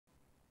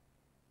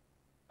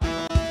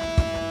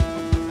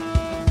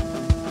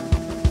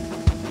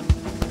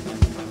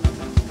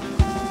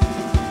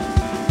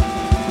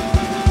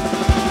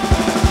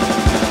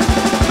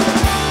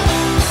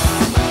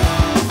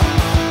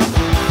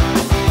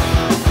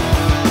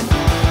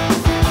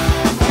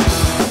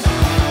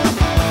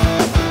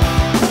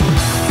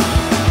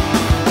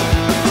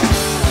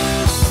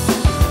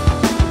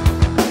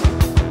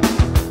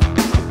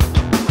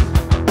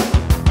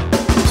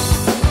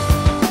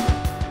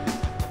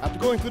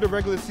the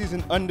regular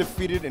season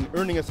undefeated and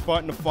earning a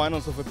spot in the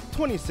finals of a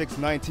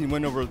 26-19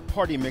 win over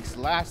Party Mix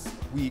last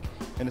week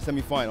in the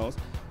semifinals,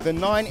 the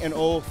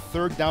 9-0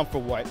 third down for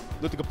what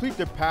look to complete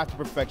their path to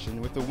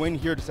perfection with the win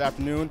here this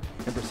afternoon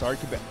in Brossard,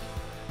 Quebec.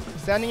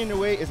 Standing in their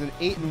way is an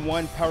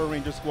 8-1 Power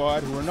Ranger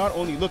squad who are not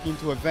only looking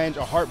to avenge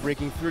a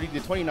heartbreaking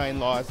 30-29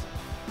 loss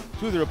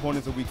to their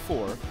opponents in Week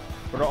 4,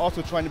 but are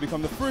also trying to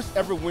become the first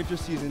ever winter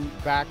season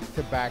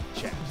back-to-back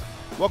champs.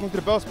 Welcome to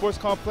the Bell Sports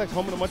Complex,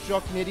 home of the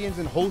Montreal Canadiens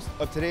and host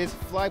of today's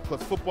Flag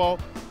Plus Football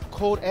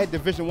Coed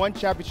Division I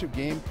championship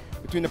game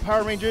between the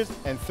Power Rangers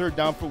and Third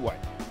Down for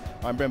What.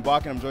 I'm Brent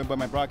Bach and I'm joined by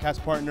my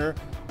broadcast partner,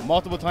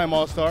 multiple-time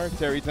All-Star,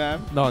 Terry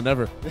Tam. No,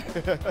 never.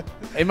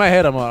 In my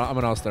head, I'm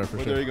an All-Star for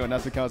well, sure. There you go, and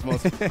that's what counts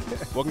most.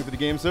 Welcome to the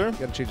game, sir. Got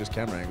to change this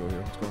camera angle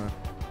here. What's going on?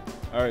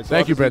 All right. So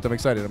Thank you, Brent. I'm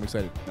excited.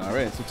 All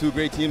right. So two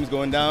great teams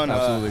going down.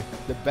 Absolutely.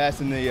 The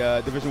best in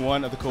the Division I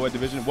of the Coed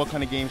division. What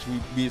kind of game should we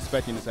be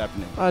expecting this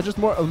afternoon? Just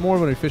more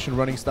of an efficient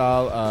running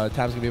style.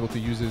 Tam's gonna be able to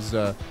use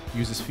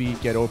his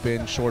feet, get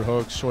open, short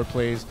hooks, short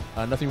plays.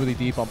 Nothing really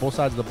deep on both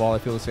sides of the ball. I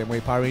feel the same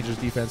way. Power Rangers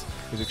defense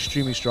is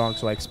extremely strong,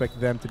 so I expect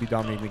them to be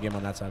dominating the game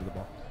on that side of the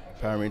ball.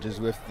 Power Rangers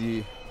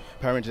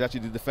actually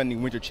the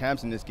defending winter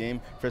champs in this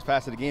game. First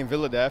pass of the game,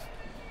 Villadef.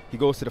 He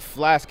goes to the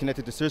flash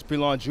connected to Serge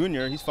Pilon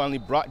Jr. He's finally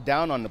brought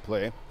down on the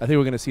play. I think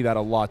we're going to see that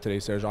a lot today,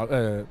 Serge.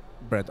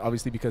 Brent,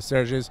 obviously because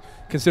Serge is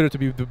considered to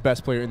be the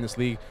best player in this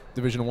league,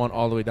 Division I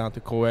all the way down to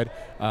Coed.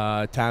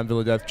 Tam,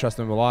 Villadef, trust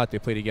him a lot. They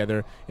play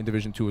together in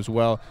Division II as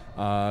well.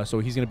 So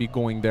he's going to be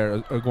going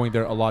there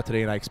a lot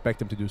today, and I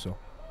expect him to do so.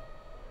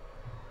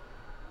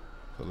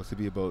 So it looks to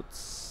be about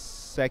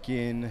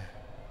second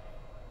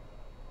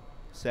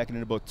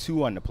and about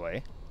 2 on the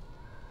play.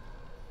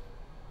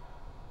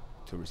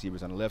 2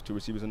 receivers on the left, 2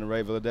 receivers on the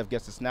right. Villadef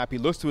gets the snap. He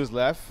looks to his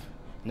left.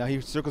 Now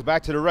he circles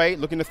back to the right,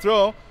 looking to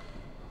throw.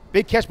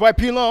 Big catch by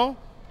Pilon.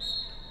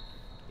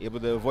 Able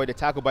to avoid a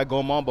tackle by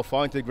Gaumont, but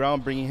falling to the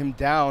ground, bringing him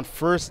down.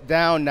 First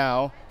down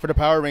now for the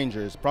Power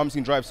Rangers.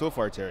 Promising drive so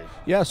far, Terry.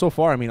 Yeah, so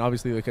far. I mean,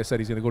 obviously, like I said,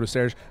 he's going to go to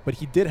Serge, but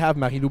he did have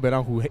Marie-Lou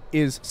Belland, who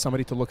is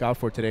somebody to look out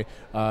for today.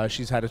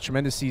 She's had a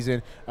tremendous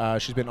season.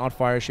 She's been on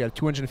fire. She had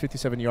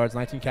 257 yards,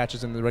 19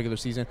 catches in the regular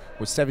season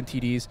with 7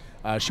 TDs.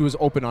 She was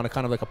open on a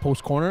kind of like a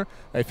post corner.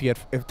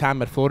 If Tam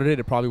had floated it,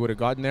 it probably would have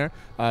gotten there.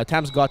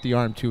 Tam's got the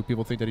arm, too.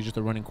 People think that he's just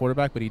a running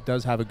quarterback, but he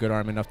does have a good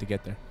arm enough to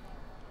get there.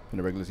 In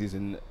the regular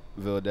season,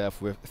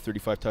 Villadef with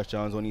 35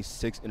 touchdowns, only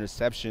 6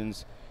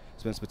 interceptions.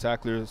 He's been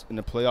spectacular in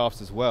the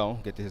playoffs as well.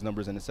 Get to his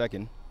numbers in a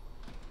second.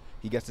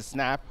 He gets the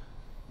snap.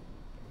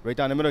 Right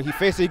down the middle. He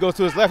faces it. He goes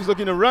to his left. He's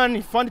looking to run.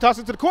 He finally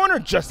tosses it to the corner.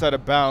 Just out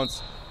of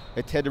bounds.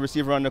 The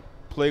receiver on the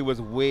play was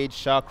Wade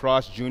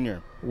Shawcross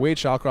Jr. Wade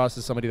Shawcross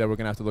is somebody that we're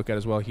going to have to look at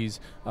as well.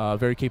 He's a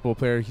very capable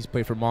player. He's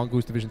played for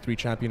Mongoose, Division III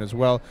champion as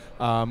well.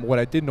 What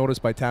I did notice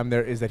by Tam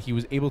there is that he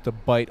was able to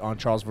bite on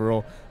Charles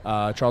Verreau.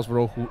 Charles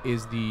Verreau,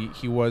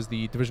 he was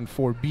the Division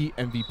 4B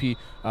MVP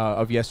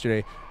of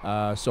yesterday.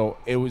 So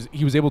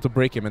he was able to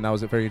break him, and that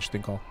was a very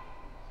interesting call.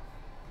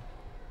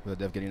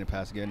 Villadef getting the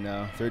pass again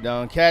now. Third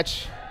down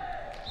catch.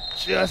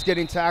 Just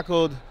getting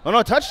tackled. Oh,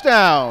 no,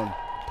 touchdown.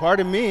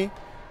 Pardon me.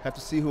 Have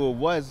to see who it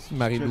was.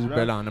 Marie-Lou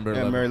Belland, number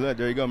 11.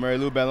 There you go,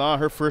 Marie-Lou Belland,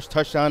 her first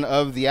touchdown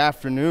of the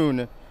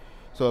afternoon.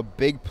 So a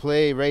big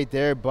play right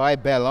there by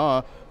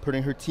Belland,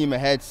 putting her team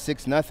ahead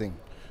 6-0.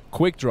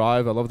 Quick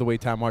drive. I love the way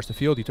Tam marched the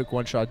field. He took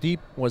one shot deep,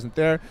 wasn't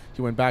there.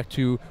 He went back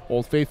to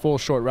Old Faithful,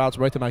 short routes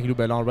right to Marie-Lou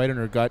Belland, right in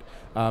her gut.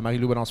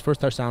 Marie-Lou Belland's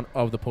first touchdown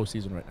of the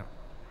postseason right now.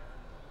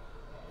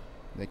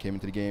 They came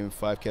into the game,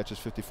 5 catches,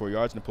 54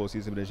 yards in the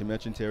postseason, but as you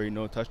mentioned, Terry,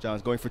 no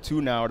touchdowns. Going for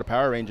 2 now are the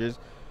Power Rangers.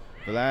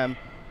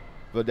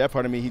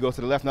 He goes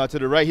to the left, now to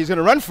the right. He's going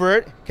to run for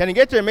it. Can he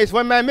get there? Makes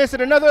one man miss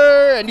it,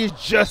 another, and he's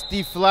just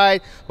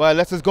deflied by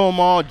Alexis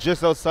Gaumont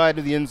just outside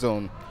of the end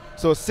zone.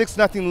 So a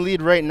 6-0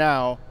 lead right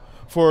now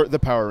for the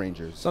Power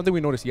Rangers. Something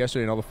we noticed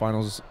yesterday in all the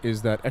finals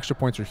is that extra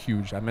points are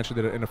huge. I mentioned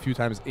it in a few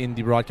times in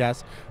the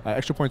broadcast.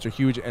 Extra points are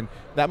huge, and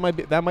that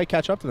might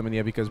catch up to them in the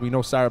end because we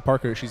know Sarah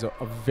Parker, she's a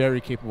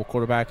very capable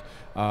quarterback.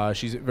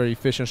 She's very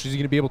efficient. She's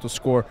going to be able to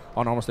score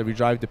on almost every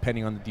drive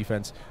depending on the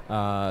defense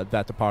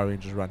that the Power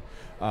Rangers run.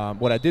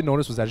 What I did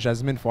notice was that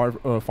Jasmine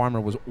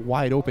Farmer was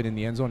wide open in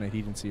the end zone, and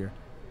he didn't see her.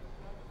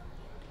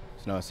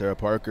 So now Sarah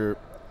Parker,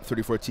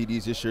 34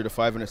 TDs this year to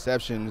 5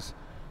 interceptions.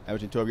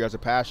 Averaging 12 yards a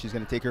pass. She's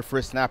going to take her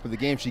first snap of the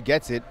game. She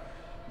gets it.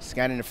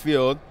 Scanning the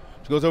field.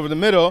 She goes over the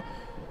middle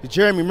to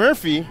Jeremy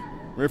Murphy.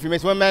 Murphy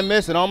makes one man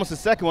miss and almost a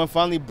second one.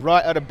 Finally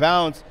brought out of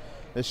bounds.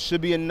 This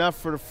should be enough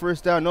for the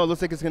first down. No, it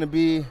looks like it's going to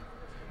be,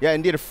 yeah,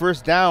 indeed, a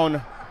first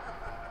down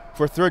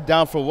for Third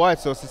Down for What.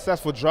 So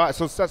successful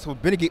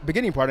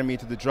beginning,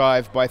 to the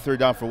drive by Third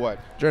Down for What.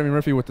 Jeremy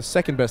Murphy with the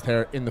second best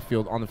hair in the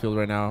field, on the field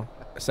right now.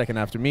 Second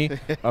after me,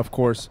 of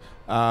course.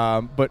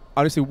 But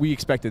honestly, we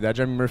expected that.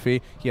 Jeremy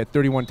Murphy, he had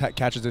 31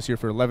 catches this year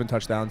for 11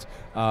 touchdowns.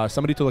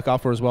 Somebody to look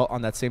out for as well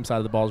on that same side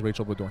of the ball is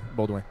Rachel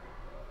Baudouin.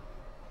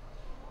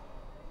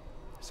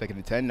 2nd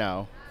and 10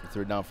 now for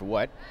Third Down for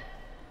What.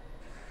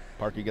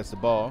 Parker gets the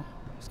ball,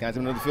 scans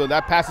him into the field.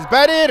 That pass is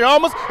batted,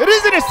 it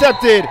is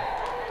intercepted.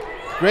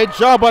 Great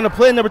job on the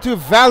play. Number 2,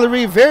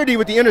 Valerie Verdi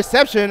with the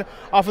interception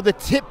off of the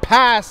tip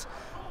pass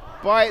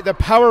by the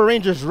Power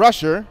Rangers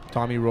rusher.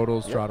 Tommy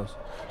Rodos Stratos.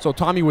 So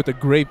Tommy with a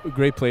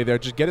great play there.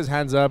 Just get his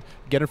hands up,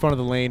 get in front of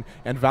the lane,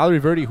 and Valerie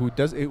Verdi, who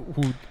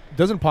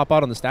doesn't pop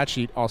out on the stat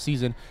sheet all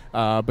season,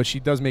 but she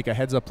does make a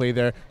heads-up play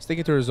there, stick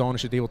it to her zone, and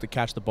she's able to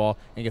catch the ball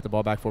and get the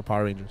ball back for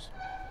Power Rangers.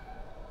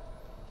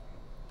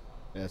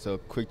 Yeah, so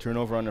quick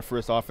turnover on the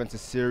first offensive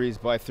series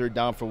by third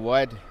down for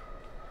what?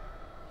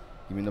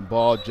 Giving the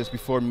ball just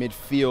before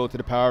midfield to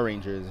the Power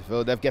Rangers.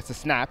 Villeneuve gets the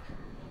snap,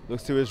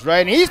 looks to his right,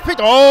 and he's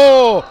picked.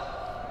 Oh!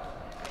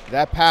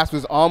 That pass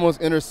was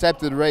almost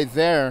intercepted right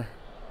there.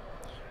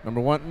 Number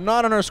 1,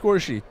 not on our score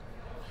sheet,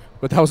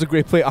 but that was a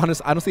great play.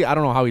 Honestly, I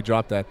don't know how he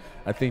dropped that.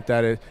 I think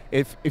that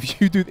if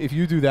you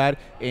do that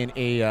in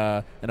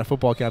a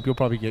football camp, you'll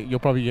probably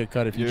get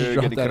cut if you just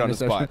drop that on the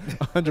spot.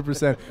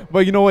 100%.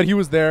 But you know what? He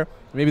was there.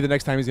 Maybe the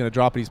next time he's going to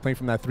drop it. He's playing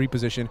from that 3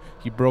 position.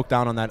 He broke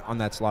down on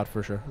that slot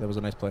for sure. That was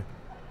a nice play.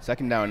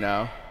 Second down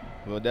now.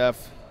 Villeneuve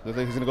looks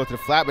like he's going to go to the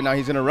flat, but now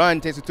he's going to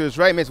run. Takes it to his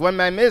right. Makes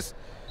one-man miss.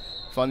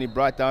 Finally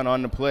brought down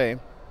on the play.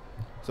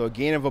 So a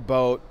gain of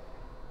about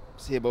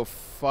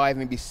 5,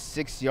 maybe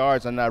 6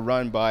 yards on that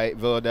run by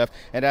Villeneuve,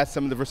 and that's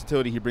some of the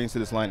versatility he brings to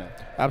this lineup.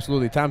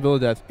 Absolutely. Tam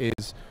Villeneuve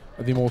is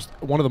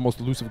one of the most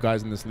elusive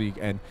guys in this league,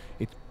 and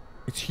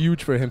it's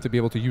huge for him to be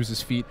able to use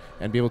his feet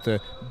and be able to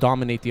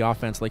dominate the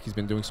offense like he's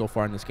been doing so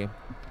far in this game.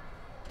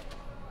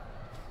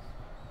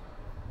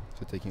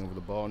 So taking over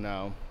the ball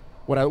now.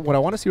 What I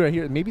want to see right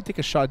here, maybe take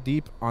a shot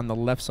deep on the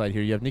left side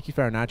here. You have Nicky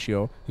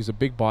Farinaccio. He's a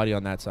big body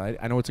on that side.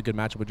 I know it's a good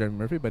matchup with Jeremy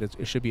Murphy, but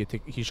he should be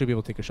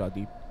able to take a shot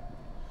deep.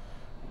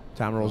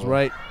 Tam rolls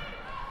right.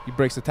 He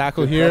breaks the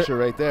tackle here. Pressure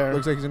right there.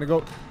 Looks like he's going to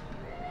go.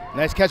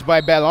 Nice catch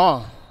by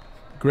Ballon.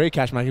 Great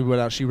catch, Marie-Lou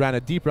Ballon. She ran a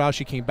deep route.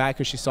 She came back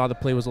because she saw the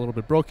play was a little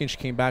bit broken. She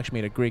came back. She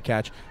made a great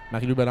catch.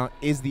 Marie-Lou Ballon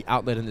is the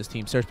outlet in this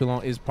team. Serge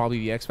Pilon is probably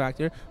the X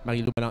factor.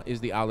 Marie-Lou Ballon is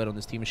the outlet on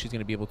this team, and she's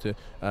going to be able to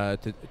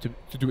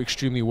do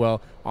extremely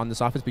well on this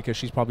offense because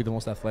she's probably the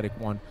most athletic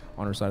one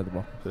on her side of the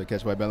ball. So the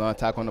catch by Ballon.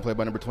 Tackle on the play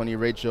by number 20,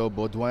 Rachel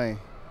Baudouin.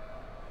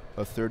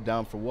 A third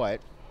down for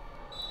what?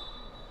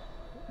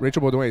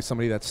 Rachel Baudouin is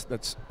somebody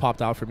that's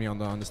popped out for me on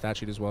the stat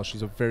sheet as well.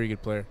 She's a very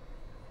good player.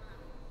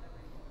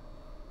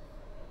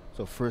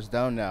 So first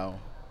down now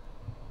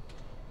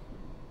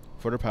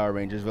for the Power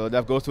Rangers.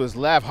 Villeneuve goes to his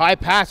left. High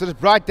pass. It is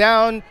brought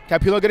down.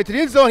 Capillo get it to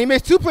the end zone. He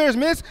makes 2 players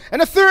miss.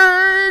 And a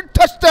third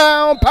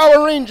touchdown,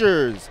 Power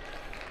Rangers.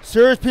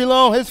 Serge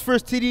Pilon, his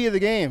first TD of the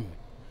game.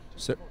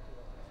 So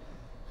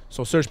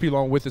Serge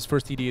Pilon with his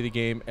first TD of the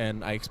game,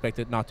 and I expect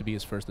it not to be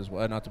his first as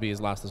well, not to be his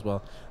last as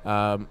well.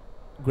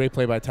 Great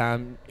play by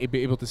Tam.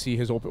 Able to see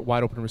his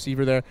wide open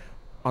receiver there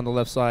on the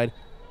left side.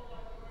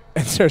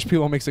 And Serge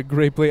Pilon makes a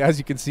great play, as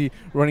you can see,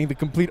 running the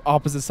complete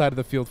opposite side of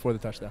the field for the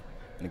touchdown.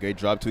 And a great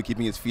job, too,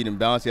 keeping his feet in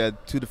balance. He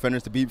had 2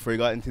 defenders to beat before he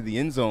got into the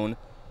end zone.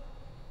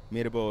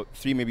 Made about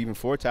 3, maybe even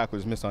 4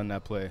 tacklers miss on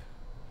that play.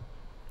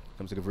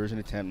 Comes a conversion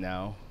attempt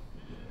now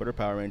for the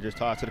Power Rangers.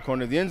 Toss to the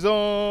corner of the end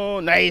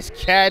zone. Nice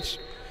catch,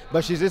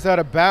 but she's just out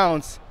of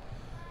bounds.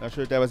 Not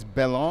sure if that was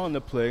Bellon on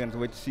the play. I'm going to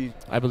wait to see.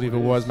 I believe it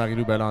was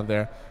Marie-Lou Ballon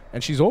there.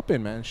 And she's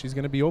open, man. She's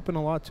going to be open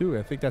a lot, too.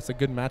 I think that's a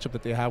good matchup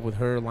that they have with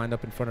her lined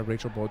up in front of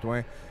Rachel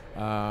Baudouin.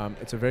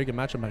 It's a very good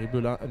matchup.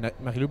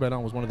 Marie-Lou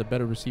Ballon was one of the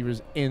better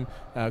receivers in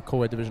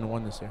Coed Division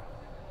 1 this year.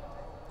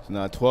 So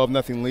now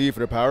 12-0 lead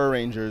for the Power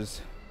Rangers.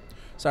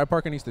 Sarah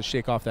Parker needs to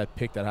shake off that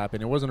pick that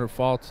happened. It wasn't her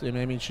fault. I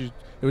mean, it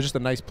was just a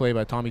nice play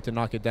by Tommy to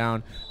knock it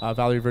down.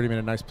 Valerie Verdi made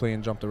a nice play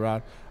and jumped the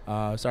route.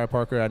 Sarah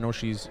Parker, I know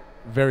she's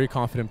a very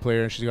confident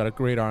player, and she's got a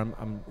great arm.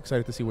 I'm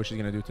excited to see what she's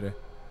going to do today.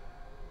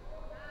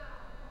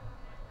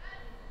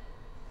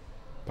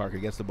 Parker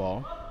gets the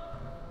ball.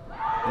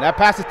 And that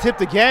pass is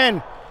tipped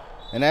again.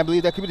 And I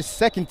believe that could be the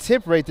second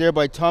tip right there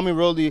by Tommy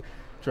Roldi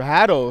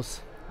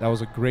Trajados. That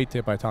was a great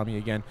tip by Tommy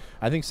again.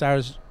 I think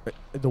Sarah's,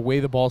 the way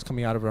the ball's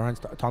coming out of her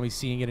hands, Tommy's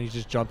seeing it and he's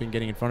just jumping,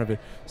 getting in front of it.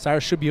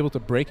 Sarah should be able to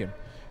break him.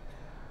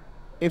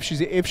 As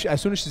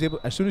soon as she's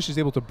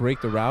able to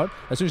break the route,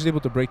 as soon as she's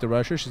able to break the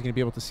rusher, she's going to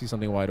be able to see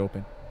something wide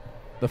open.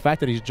 The fact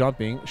that he's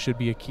jumping should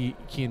be a key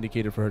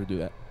indicator for her to do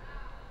that.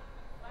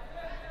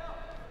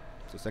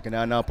 So second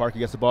down now, Parker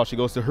gets the ball. She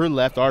goes to her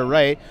left, our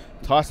right.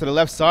 Toss to the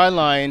left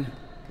sideline.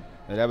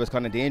 And that was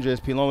kind of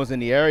dangerous. Pilon was in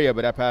the area,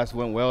 but that pass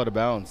went well to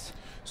bounds.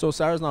 So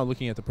Sarah's not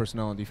looking at the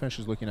personnel on defense.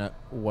 She's looking at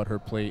what her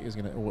play is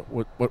going to,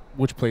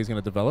 which play is going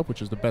to develop,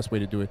 which is the best way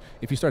to do it.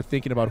 If you start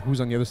thinking about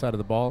who's on the other side of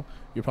the ball,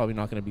 you're probably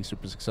not going to be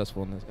super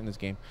successful in this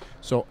game.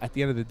 So at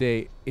the end of the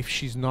day, if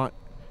she's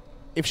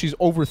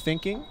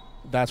overthinking,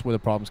 that's where the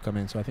problems come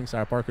in. So I think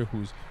Sarah Parker,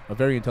 who's a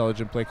very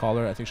intelligent play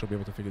caller, I think she'll be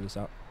able to figure this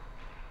out.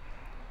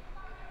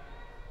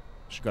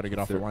 She's got to get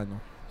off the line, though.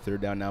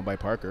 Third down now by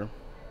Parker.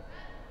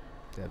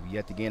 They have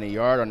yet to gain a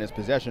yard on this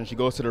possession. She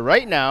goes to the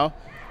right now.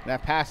 And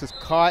that pass is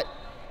caught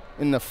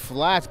in the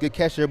flats. Good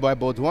catch there by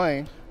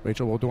Baudouin.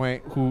 Rachel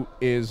Baudouin, who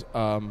is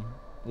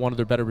one of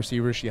their better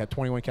receivers. She had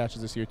 21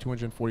 catches this year,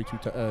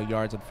 242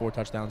 yards and 4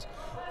 touchdowns.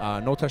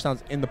 No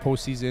touchdowns in the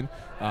postseason,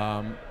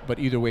 but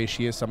either way,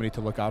 she is somebody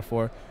to look out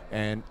for.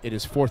 And it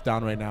is 4th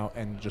down right now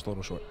and just a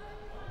little short.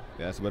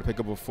 Yeah, so about to pick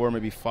up a 4,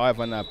 maybe 5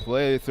 on that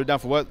play. Third down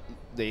for what?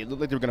 They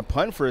looked like they were going to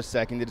punt for a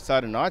second. They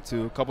decided not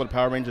to. A couple of the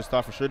Power Rangers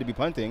thought for sure to be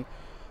punting.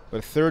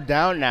 But third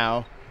down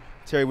now.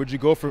 Terry, would you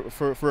go for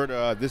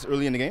this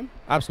early in the game?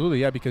 Absolutely,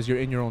 yeah, because you're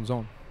in your own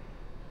zone.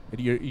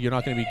 You're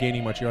not going to be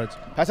gaining much yards.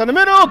 Pass on the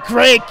middle.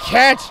 Great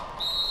catch.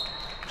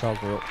 Charles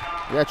Verreau.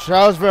 Yeah,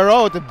 Charles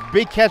Verreau with the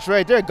big catch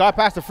right there. Got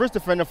past the first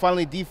defender,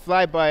 finally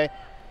deflagged by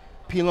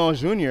Pilon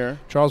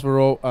Jr. Charles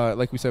Verreau,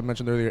 like we said,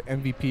 mentioned earlier,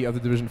 MVP of the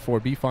Division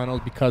 4B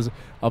finals because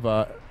of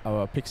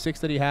a pick 6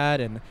 that he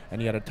had, and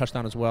he had a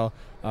touchdown as well.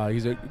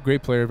 He's a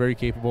great player, very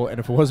capable, and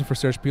if it wasn't for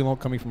Serge Pilon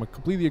coming from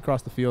completely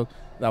across the field,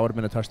 that would have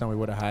been a touchdown. We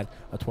would have had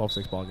a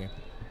 12-6 ball game.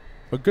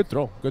 But good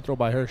throw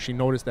by her. She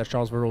noticed that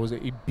Charles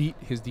Verreau he beat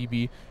his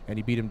DB, and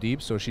he beat him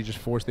deep, so she just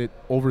forced it,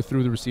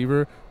 overthrew the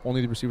receiver.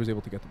 Only the receiver was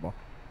able to get the ball.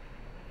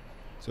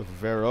 So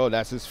for Verreau,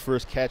 that's his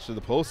first catch of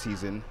the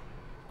postseason.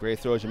 Great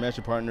throw, as you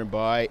mentioned, partner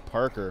by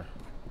Parker.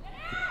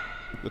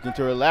 Looking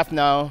to her left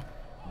now.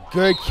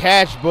 Good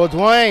catch,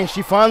 Baudouin.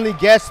 She finally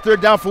gets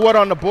third down for what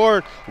on the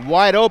board.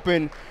 Wide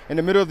open in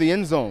the middle of the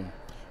end zone.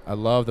 I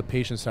love the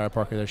patience Sarah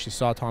Parker there. She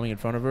saw Tommy in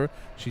front of her.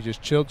 She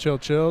just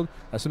chilled.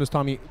 As soon as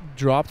Tommy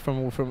dropped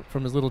from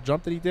his little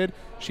jump that he did,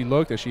 she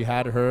looked and she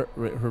had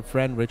her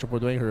friend, Rachel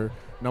Baudouin, her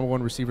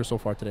 #1 receiver so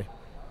far today.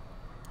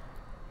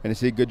 And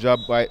it's a good job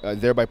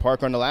there by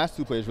Parker on the last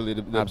 2 plays, really.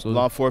 The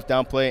long fourth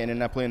down play and then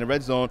that play in the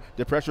red zone.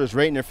 The pressure is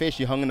right in her face.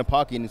 She hung in the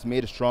pocket and it's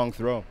made a strong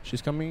throw. She's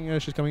coming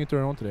into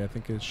her own today. I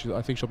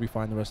think she'll be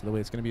fine the rest of the way.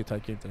 It's going to be a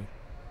tight game today.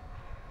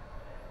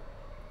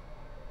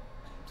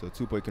 So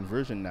 2-point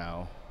conversion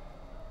now.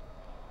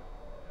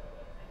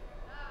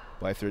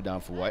 By third down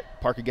for what?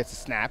 Parker gets a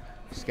snap,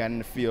 scanning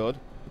the field,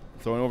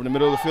 throwing over the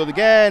middle of the field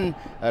again.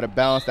 Out of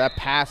balance. That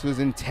pass was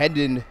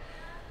intended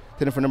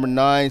for number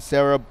 9,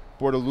 Sarah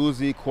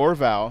Bortoluzzi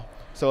Corval.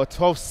 So a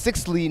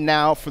 12-6 lead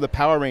now for the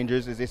Power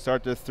Rangers as they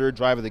start their third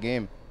drive of the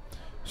game.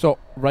 So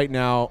right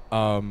now,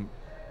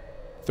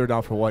 third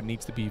down for what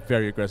needs to be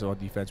very aggressive on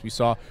defense. We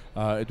saw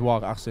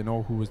Edouard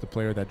Arsenault, who was the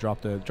player that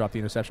dropped the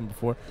interception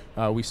before.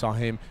 We saw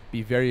him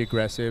be very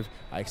aggressive.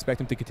 I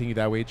expect him to continue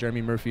that way.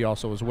 Jeremy Murphy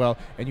also as well.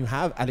 And you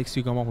have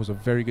Alexis Gaumont, who's a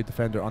very good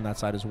defender on that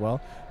side as well.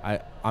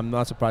 I'm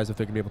not surprised if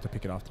they're going to be able to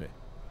pick it off today.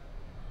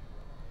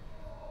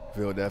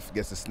 Vildef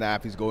gets the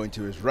snap. He's going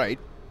to his right.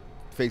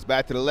 Fakes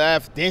back to the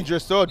left.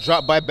 Dangerous throw.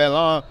 Dropped by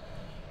Bellon,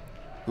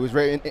 who was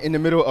right in the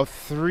middle of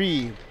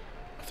 3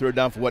 third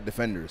down for what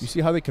defenders. You see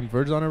how they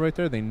converged on her right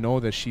there? They know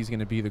that she's going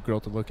to be the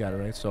girl to look at,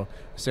 right? So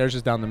Serge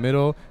is down the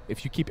middle.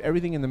 If you keep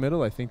everything in the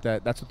middle, I think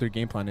that's what their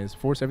game plan is.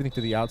 Force everything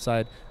to the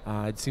outside.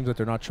 It seems like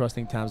they're not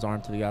trusting Tam's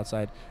arm to the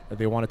outside.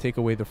 They want to take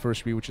away the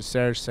first read, which is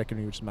Serge, second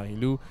read, which is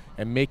Marie-Lou,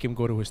 and make him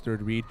go to his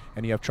third read.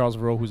 And you have Charles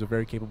Verreau, who's a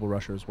very capable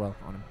rusher as well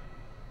on him.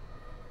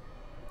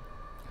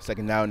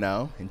 Second down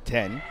now in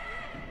 10.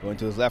 Going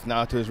to his left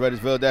now, to his right is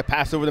Vildef.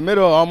 Pass over the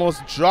middle,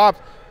 almost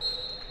dropped.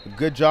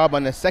 Good job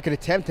on the second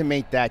attempt to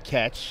make that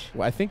catch.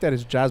 Well, I think that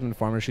is Jasmine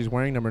Farmer. She's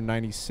wearing number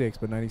 96,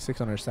 but 96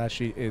 on her stat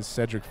sheet is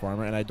Cedric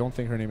Farmer, and I don't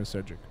think her name is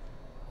Cedric.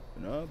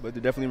 No, but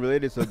they're definitely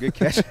related, so good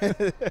catch.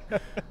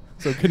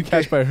 So good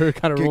catch by her,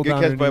 kind of rolled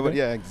down her knee.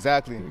 Yeah,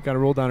 exactly. Kind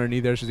of rolled down her knee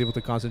there. She's able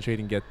to concentrate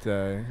and get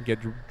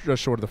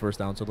just short of the first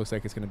down, so it looks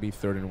like it's going to be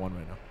 3rd and 1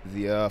 right now.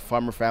 The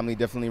Farmer family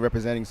definitely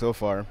representing so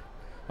far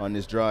on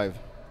this drive.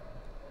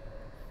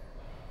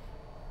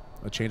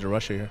 A change of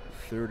rusher here.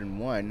 3rd and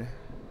 1.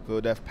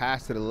 Vildef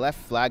pass to the left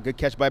flag. Good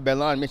catch by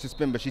Bellon. Makes a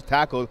spin, but she's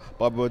tackled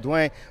by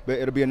Baudouin. But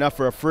it'll be enough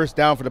for a first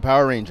down for the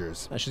Power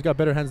Rangers. She's got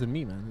better hands than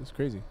me, man. It's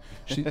crazy.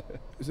 She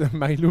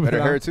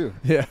better her too.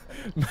 Yeah.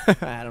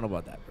 I don't know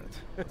about that,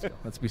 but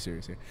let's be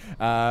serious here.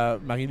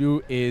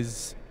 Marie-Lou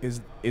is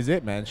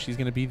it, man. She's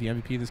going to be the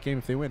MVP of this game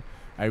if they win.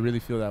 I really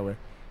feel that way.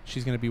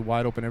 She's going to be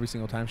wide open every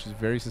single time. She's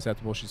very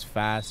susceptible. She's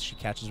fast. She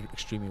catches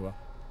extremely well.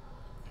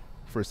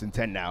 1st and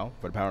 10 now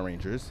for the Power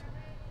Rangers.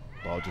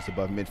 Ball just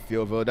above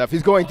midfield. Vildef.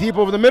 He's going deep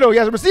over the middle. He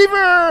has a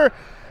receiver.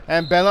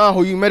 And Bellon,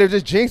 who you might have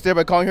just jinxed there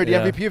by calling her the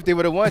MVP if they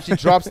would have won. She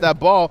drops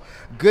that ball.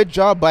 Good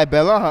job by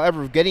Bellon,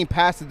 however, getting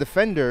past the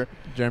defender.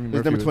 Jeremy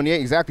Murphy. Number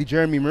 28, exactly,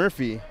 Jeremy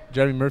Murphy.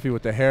 Jeremy Murphy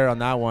with the hair on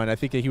that one. I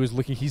think that he was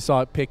looking. He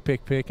saw it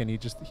pick, and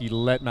he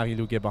let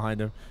Marie-Lou get behind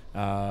him.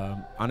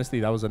 Honestly,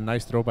 that was a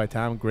nice throw by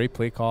Tam. Great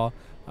play call.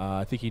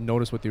 I think he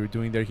noticed what they were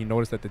doing there. He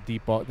noticed that the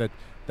deep ball,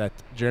 that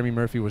Jeremy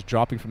Murphy was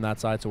dropping from that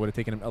side, so it would have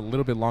taken him a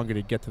little bit longer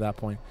to get to that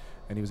point,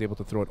 and he was able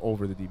to throw it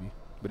over the DB.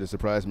 But a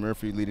surprise,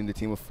 Murphy leading the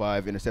team with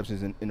 5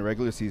 interceptions in the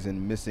regular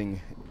season,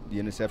 missing the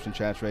interception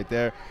chance right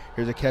there.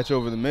 Here's a catch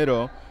over the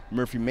middle.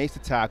 Murphy makes the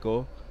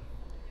tackle.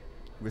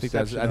 I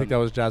think that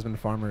was Jasmine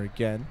Farmer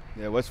again.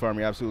 Yeah, it was Farmer.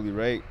 You're absolutely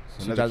right.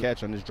 So another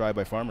catch on this drive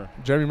by Farmer.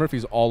 Jeremy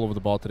Murphy's all over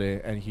the ball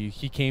today, and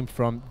he came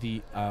from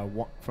the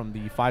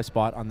 5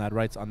 spot on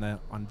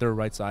their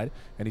right side,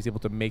 and he's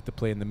able to make the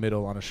play in the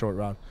middle on a short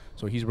route.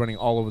 So he's running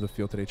all over the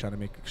field today, trying to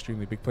make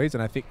extremely big plays.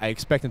 And I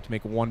expect him to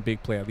make one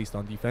big play at least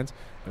on defense.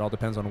 It all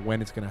depends on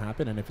when it's going to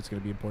happen and if it's going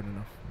to be important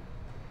enough.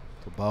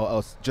 So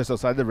ball just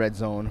outside the red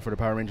zone for the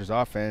Power Rangers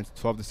offense.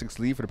 12-6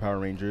 lead for the Power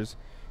Rangers.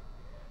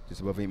 Just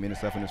above 8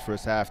 minutes left in this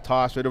first half.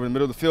 Toss right over the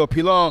middle of the field.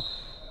 Pilon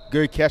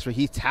Good catch, but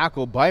he's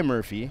tackled by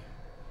Murphy.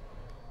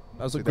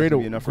 That was a So great, that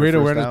should be enough for a great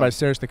first awareness down. by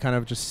Serge to kind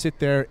of just sit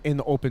there in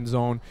the open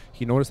zone.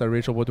 He noticed that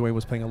Rachel Woodway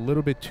was playing a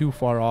little bit too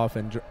far off,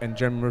 and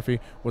Jeremy Murphy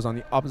was on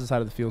the opposite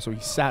side of the field, so he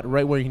sat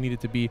right where he needed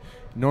to be.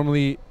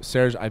 Normally,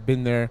 Serge, I've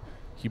been there.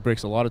 He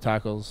breaks a lot of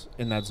tackles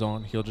in that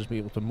zone. He'll just be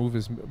able to move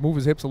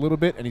his hips a little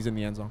bit, and he's in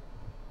the end zone.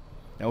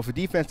 Now, with a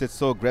defense that's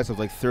so aggressive,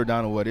 like third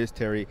down and what is,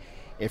 Terry,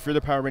 if you're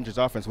the Power Rangers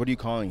offense, what are you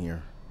calling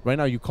here? Right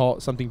now, you call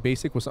something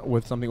basic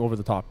with something over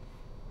the top.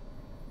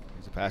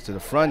 It's a pass to the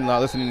front, not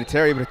listening to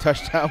Terry, but a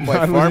touchdown by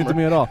Not Farmer. listening to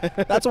me at all.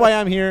 That's why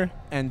I'm here,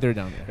 and they're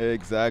down there.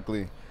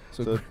 Exactly.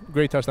 So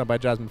great touchdown by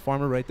Jasmine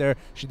Farmer right there.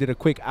 She did a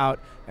quick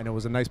out, and it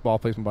was a nice ball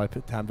placement by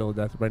Tam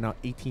Villadeth. Right now,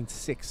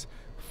 18-6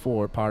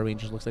 for Power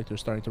Rangers. Looks like they're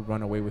starting to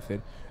run away with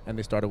it, and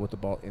they started with the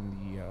ball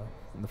in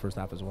the first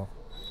half as well.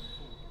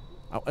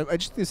 I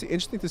just think it's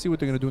interesting to see what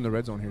they're going to do in the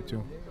red zone here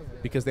too,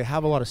 because they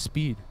have a lot of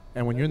speed,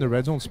 and when you're in the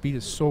red zone, speed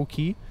is so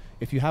key.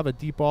 If you have a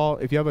deep ball,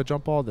 if you have a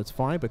jump ball, that's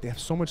fine, but they have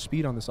so much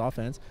speed on this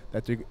offense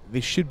that they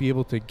should be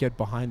able to get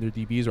behind their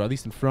DBs, or at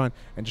least in front,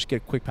 and just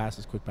get quick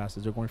passes.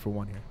 They're going for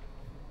one here.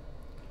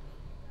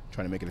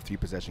 Trying to make it a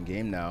 3-possession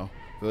game now.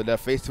 Villadeth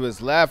face to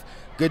his left.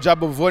 Good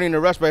job avoiding the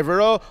rush by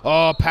Vero.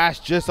 Oh, pass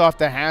just off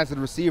the hands of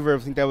the receiver. I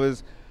think that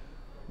was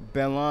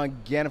Bellon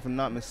again, if I'm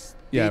not mistaken.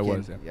 Yeah, it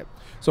was. Yeah. Yep.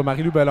 So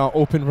Marilou Bellon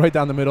open right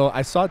down the middle.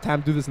 I saw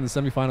Tam do this in the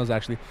semifinals,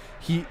 actually.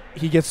 He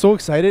gets so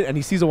excited, and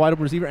he sees a wide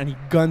open receiver, and he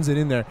guns it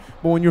in there.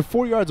 But when you're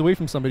 4 yards away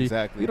from somebody,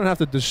 Exactly. you don't have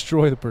to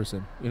destroy the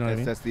person. You know what I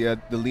mean? That's the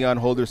Leon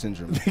Holder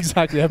syndrome.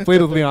 Exactly. I've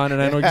played with Leon,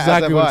 and I know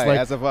exactly what it's like.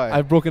 As have I.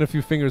 I've broken a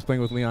few fingers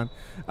playing with Leon.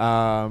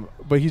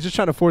 But he's just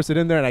trying to force it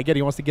in there, and I get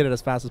he wants to get it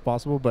as fast as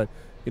possible. But,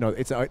 you know,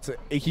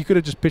 he could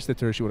have just pitched it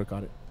to her. She would have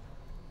caught it.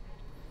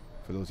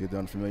 For those of you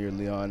unfamiliar,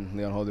 Leon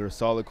Holder, a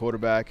solid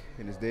quarterback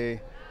in his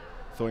day,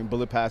 throwing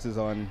bullet passes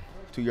on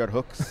 2-yard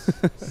hooks,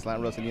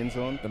 slant routes in the end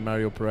zone. The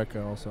Mario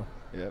Pareca also.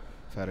 Yep.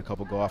 I've had a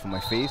couple go off in my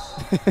face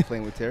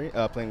playing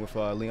with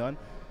Leon.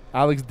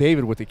 Alex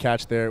David with the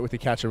catch there, with the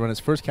catch and run, his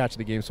first catch of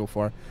the game so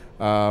far.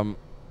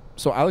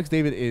 So Alex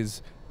David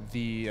is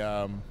the,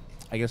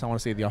 I guess I want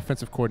to say the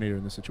offensive coordinator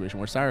in this situation,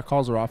 where Sarah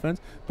calls her offense,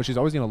 but she's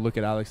always going to look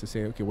at Alex to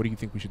say, okay, what do you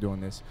think we should do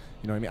on this?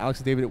 You know what I mean?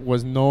 Alex David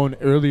was known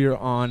earlier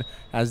on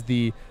as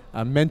the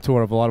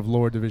mentor of a lot of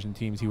lower division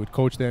teams. He would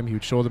coach them. He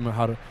would show them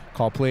how to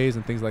call plays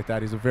and things like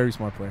that. He's a very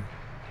smart player.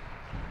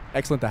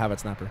 Excellent to have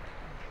at snapper.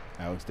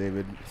 Alex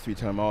David,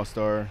 3-time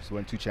All-Star, has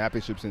won 2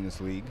 championships in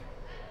this league.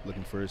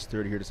 Looking for his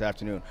third here this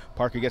afternoon.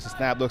 Parker gets a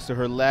snap, looks to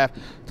her left,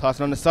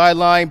 tossing on the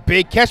sideline.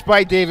 Big catch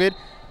by David.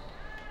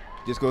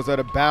 Just goes out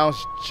of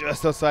bounds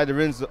just outside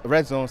the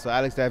red zone. So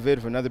Alex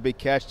David for another big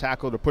catch,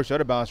 tackled or pushed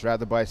out of bounds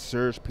rather by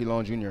Serge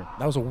Pilon Jr.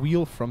 That was a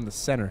wheel from the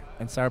center,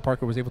 and Sarah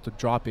Parker was able to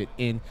drop it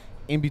in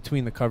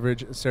between the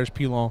coverage. Serge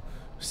Pilon,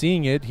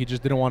 seeing it, he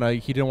just didn't want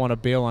to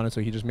bail on it,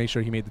 so he just made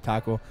sure he made the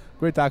tackle.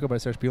 Great tackle by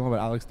Serge Pilon, but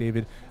Alex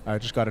David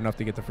just got enough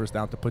to get the first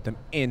down to put them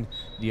into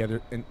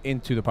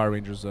the Power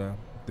Rangers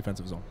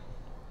defensive zone.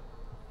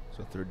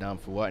 So third down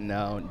for what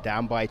now?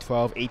 Down by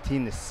 12,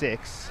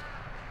 18-6.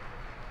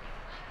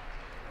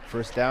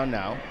 First down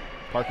now.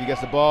 Parker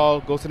gets the ball,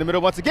 goes to the middle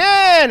once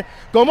again.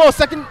 Gomo,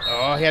 second.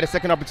 Oh, he had a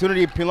second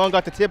opportunity. Pilon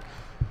got the tip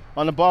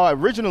on the ball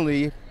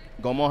originally.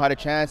 Gomo had a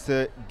chance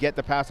to get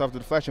the pass off the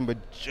deflection,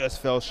 but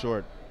just fell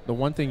short. The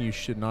one thing you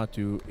should not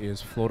do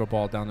is float a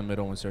ball down the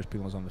middle when Serge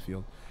Pilon is on the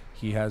field.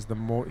 He has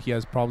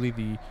probably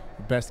the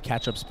best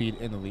catch-up speed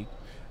in the league,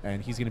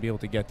 and he's going to be able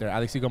to get there.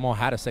 Alexis Gomo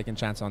had a second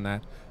chance on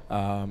that,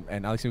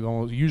 and Alexis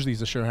Gomo usually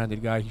is a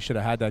sure-handed guy. He should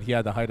have had that. He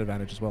had the height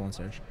advantage as well on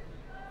Serge.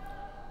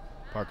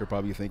 Parker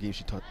probably thinking he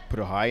should put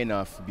it high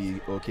enough to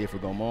be okay for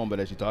Gaumont, but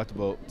as you talked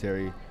about,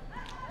 Terry,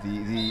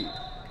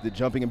 the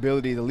jumping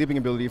ability, the leaping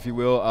ability, if you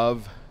will,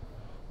 of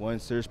one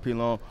Serge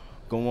Pilon.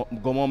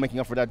 Gaumont making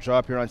up for that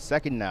drop here on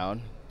second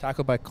down.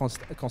 Tackled by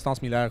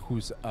Constance Miller,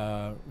 who's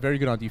very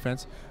good on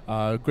defense.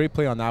 Great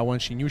play on that one.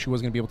 She knew she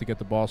wasn't going to be able to get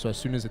the ball, so as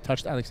soon as it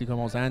touched Alexis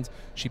Gaumont's hands,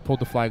 she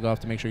pulled the flag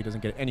off to make sure he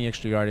doesn't get any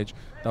extra yardage.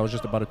 That was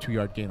just about a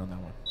 2-yard gain on that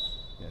one.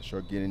 Yeah,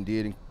 short gain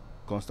indeed. And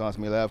Constance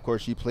Miller, of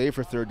course, she played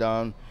for third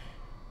down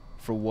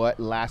for what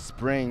last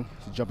spring,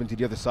 to jump into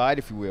the other side,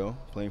 if you will,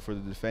 playing for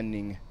the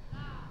defending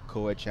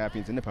co-ed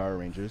champions in the Power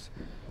Rangers.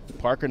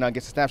 Parker now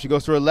gets a snap. She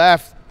goes to her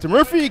left to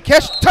Murphy.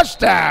 Catch,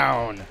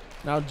 touchdown.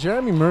 Now,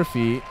 Jeremy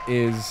Murphy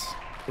is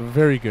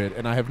very good,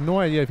 and I have no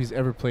idea if he's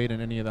ever played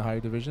in any of the higher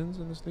divisions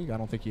in this league. I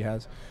don't think he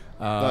has.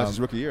 No, it's his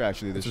rookie year,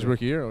 actually. This is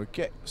rookie year?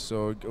 Okay.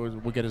 So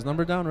we'll get his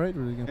number down, right?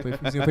 He's going to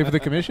play for the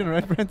commission,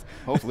 right, Brent?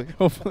 Hopefully.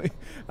 Hopefully.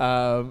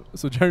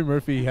 So Jeremy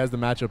Murphy has the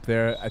matchup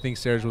there. I think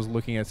Serge was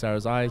looking at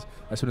Sarah's eyes.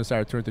 As soon as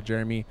Sarah turned to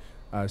Jeremy,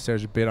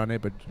 Serge bit on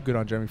it, but good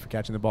on Jeremy for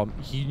catching the ball.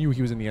 He knew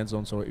he was in the end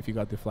zone, so if he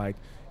got the flag,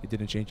 it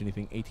didn't change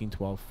anything.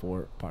 18-12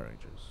 for Power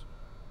Rangers.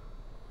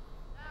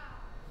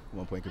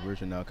 1-point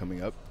conversion now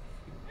coming up.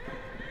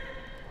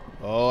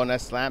 Oh, and that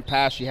slant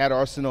pass, she had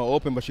Arsenal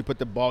open, but she put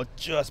the ball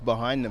just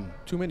behind them.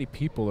 Too many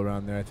people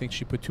around there. I think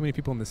she put too many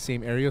people in the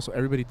same area, so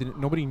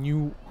nobody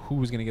knew who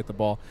was going to get the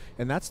ball,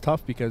 and that's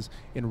tough because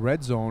in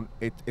red zone,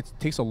 it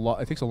takes a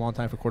long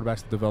time for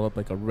quarterbacks to develop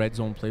like a red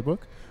zone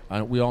playbook.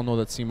 We all know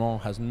that Simon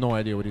has no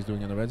idea what he's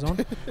doing in the red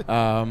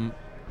zone.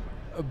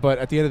 But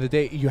at the end of the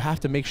day, you have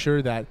to make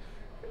sure that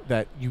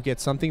you get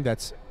something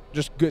that's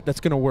just good, that's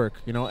going to work,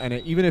 and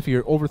even if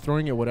you're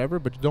overthrowing it, whatever,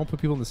 but don't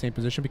put people in the same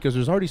position because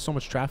there's already so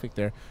much traffic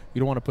there. You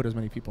don't want to put as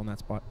many people in that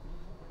spot.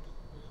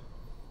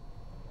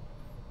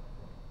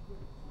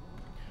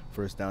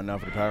 First down now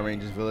for the Power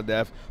Rangers.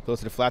 Villadef close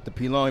to the flat to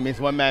Pilon. He makes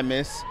one man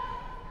miss.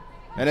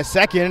 And a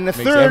second and a Makes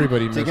third.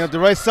 everybody Taking miss. up the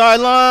right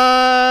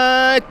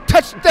sideline.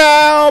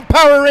 Touchdown,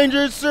 Power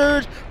Rangers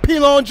Serge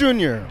Pilon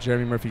Jr.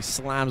 Jeremy Murphy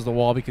slams the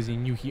wall because he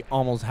knew he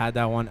almost had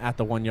that one at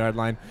the 1 yard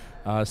line.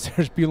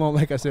 Serge Pilon,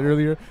 like I said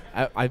earlier,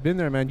 I've been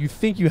there, man. You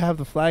think you have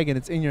the flag and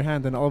it's in your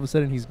hand, and all of a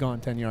sudden he's gone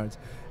 10 yards.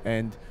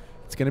 And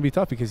it's going to be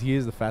tough because he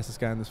is the fastest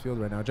guy on this field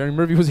right now. Jeremy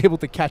Murphy was able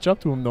to catch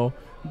up to him, though.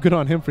 Good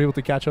on him for able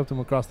to catch up to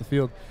him across the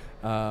field.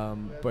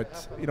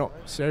 But,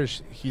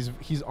 Serge, he's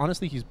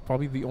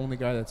probably the only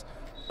guy that's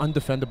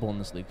undefendable in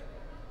this league.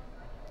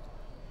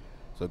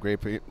 So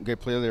great play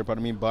there,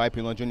 by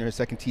Pilon Jr., his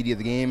second TD of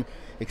the game,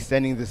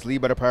 extending this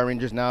lead by the Power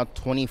Rangers now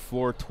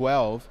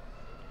 24-12.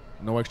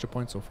 No extra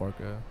points so far,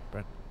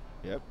 Brent.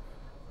 Yep.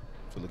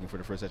 So looking for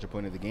the first extra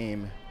point of the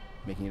game.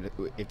 Making it,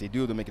 if they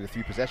do, they'll make it a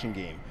 3-possession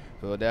game.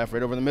 Philadelphia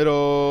right over the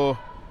middle.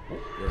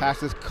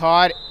 Pass is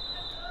caught,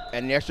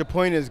 and the extra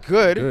point is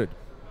good. Good.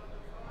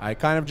 I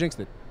kind of jinxed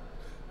it.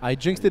 I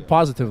jinxed it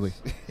positively.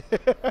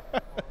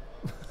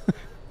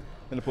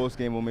 In the post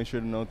game, we'll make sure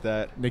to note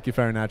that. Nicky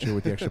Farinaccio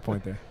with the extra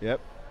point there. Yep.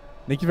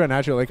 Nicky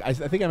Farinaccio, like I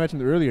think I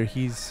mentioned earlier,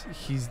 he's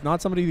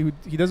not somebody who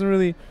he doesn't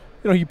really,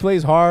 he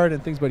plays hard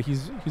and things, but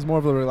he's more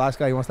of a relaxed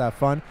guy. He wants to have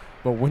fun.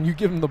 But when you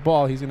give him the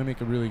ball, he's going to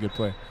make a really good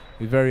play.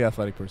 He's a very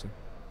athletic person.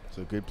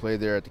 So good play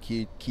there at the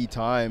key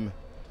time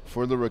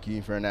for the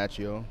rookie,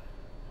 Farinaccio.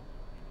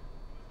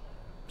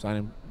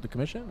 Signing the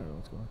commission or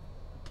what's going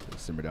on?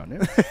 Simmer down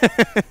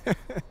there.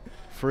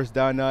 First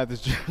down now.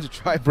 This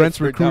drive.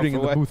 Brent's recruiting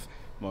in the booth.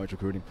 March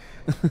recruiting.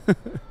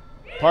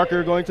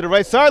 Parker going to the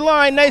right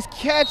sideline. Nice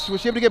catch.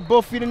 Was she able to get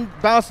both feet in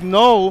bounds?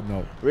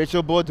 No.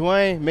 Rachel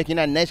Baudouin making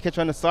that nice catch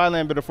on the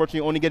sideline, but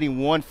unfortunately only getting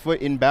 1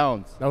 foot in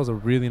bounds. That was a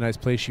really nice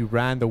play. She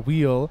ran the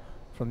wheel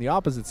from the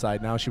opposite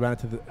side. Now she ran it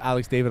to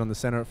Alex David on the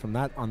center from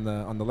that on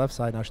the left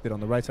side. Now she did on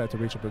the right side to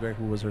Rachel Baudouin,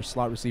 who was her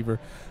slot receiver.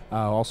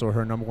 Also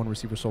her #1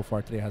 receiver so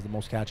far today, has the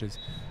most catches.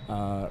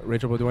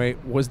 Rachel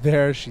Baudouin was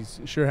there. She's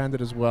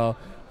sure-handed as well.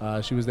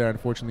 She was there.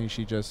 Unfortunately,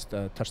 she just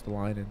touched the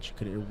line and she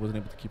wasn't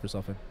able to keep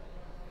herself in.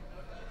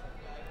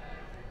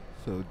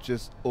 So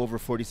just over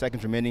 40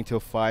 seconds remaining till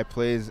 5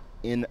 plays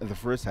in the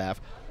first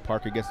half.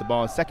 Parker gets the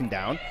ball on second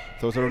down.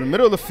 Throws it over the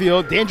middle of the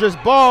field. Dangerous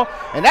ball,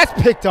 and that's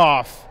picked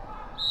off.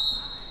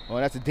 Oh,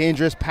 that's a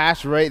dangerous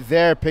pass right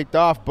there, picked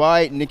off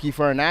by Nicky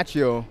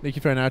Farinaccio. Nicky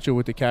Farinaccio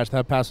with the catch.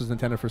 That pass was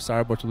intended for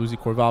Sarah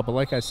Bortoluzzi-Corval, but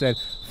like I said,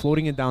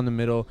 floating it down the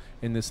middle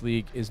in this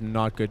league is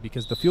not good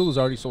because the field is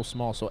already so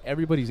small, so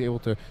everybody's able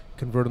to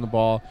convert on the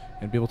ball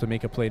and be able to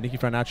make a play. Nicky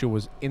Farinaccio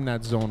was in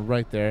that zone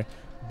right there,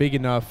 big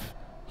enough.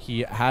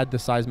 He had the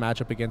size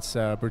matchup against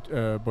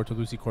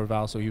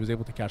Bortoluzzi-Corval, so he was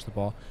able to catch the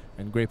ball.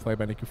 And great play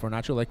by Nicky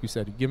Farinaccio. Like we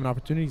said, give him an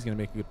opportunity, he's going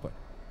to make a good play.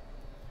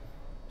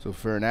 So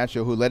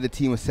Farinaccio, who led the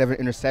team with 7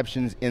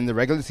 interceptions in the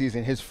regular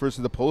season, his first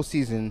of the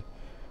postseason,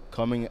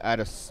 coming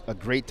at a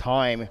great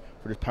time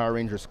for this Power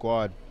Ranger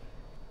squad.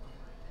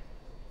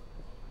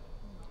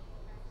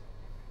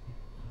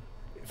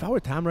 If I were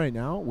Tam right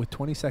now, with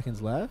 20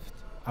 seconds left,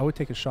 I would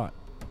take a shot.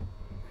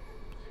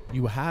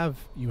 You have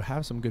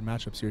some good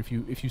matchups here.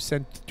 If you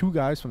send 2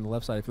 guys from the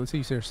left side, if let's say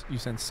you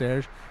send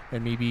Serge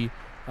and maybe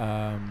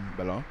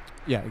Ballon.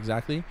 Yeah,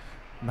 exactly.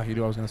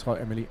 Marie-Lou, I was going to call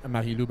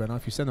Marie-Lou Bernard.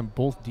 If you send them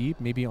both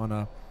deep, maybe on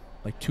a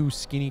 2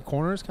 skinny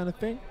corners kind of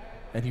thing,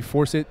 and you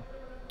force it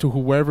to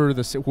whoever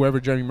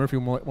Jeremy Murphy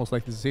most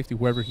likely is the safety,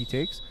 whoever he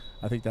takes,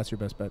 I think that's your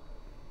best bet.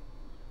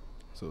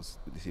 So let's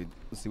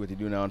see what they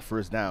do now on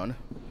first down.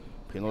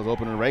 Pilon's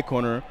open in the right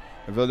corner.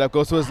 And Villadef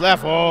goes to his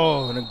left.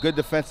 Oh, and a good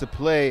defensive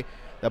play.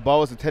 That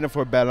ball was intended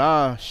for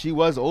Bellin. She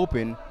was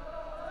open.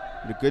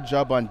 Did a good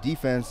job on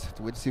defense.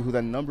 To wait to see who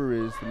that number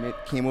is.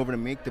 Came over to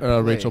make the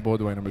play. Rachel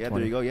Baudouin, number 20. Yeah,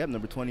 there you go. Yep,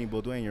 number 20,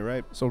 Baudouin. You're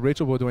right. So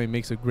Rachel Baudouin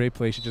makes a great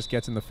play. She just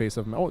gets in the face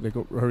of him. Oh, they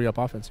go hurry up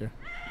offense here.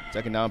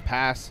 Second down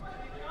pass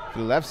to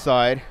the left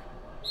side.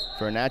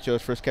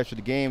 Farinaccio's first catch of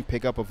the game.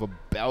 Pick up of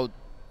about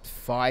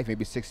 5,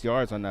 maybe 6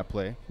 yards on that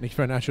play. Nicky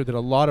Farinaccio did a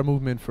lot of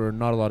movement for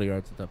not a lot of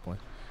yards at that point.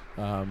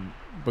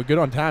 But good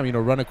on time,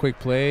 run a quick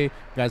play.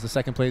 Guys, the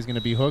second play is going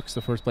to be hooks.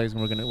 The first play is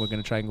we're going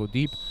to try and go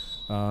deep.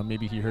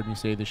 Maybe he heard me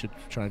say they should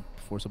try and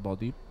force a ball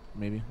deep.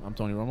 Maybe. I'm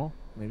Tony Romo.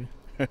 Maybe.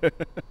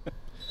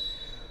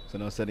 So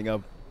now setting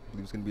up, I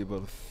believe it's going to be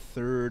about a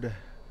third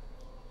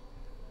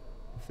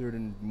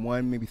and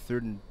 1, maybe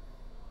third and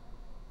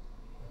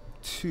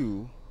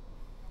 2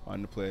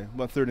 on the play.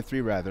 About 3rd and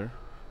 3 rather.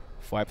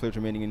 5 plays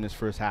remaining in this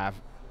first half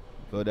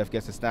Philadelphia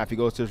gets the snap. He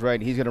goes to his right.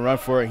 And he's going to run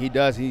for it. He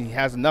does. He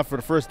has enough for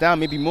the first down,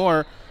 maybe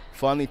more.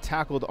 Finally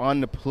tackled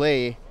on the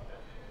play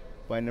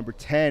by number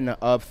 10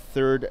 of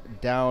third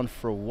down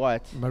for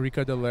what?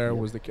 Marika Dallaire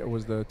was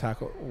the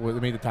tackle.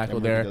 Made the tackle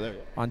there Dallaire,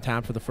 on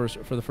Tam for the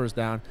first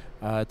down.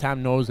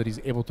 Tam knows that he's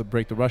able to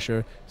break the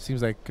rusher.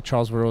 Seems like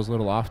Charles Verreau is a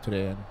little off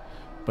today,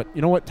 but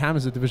you know what? Tam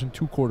is a Division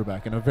II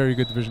quarterback and a very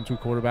good Division II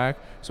quarterback.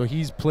 So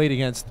he's played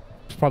against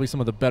probably some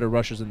of the better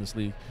rushers in this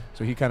league.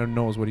 So he kind of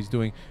knows what he's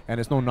doing. And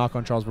it's no knock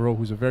on Charles Verreau,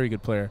 who's a very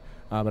good player.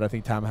 But I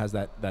think Tam has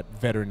that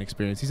veteran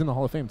experience. He's in the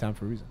Hall of Fame, Tam,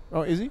 for a reason.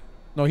 Oh, is he?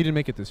 No, he didn't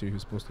make it this year. He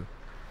was supposed to.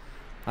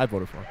 I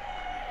voted for him.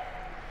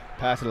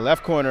 Pass to the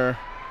left corner.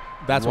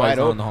 That's why he's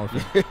not in the Hall of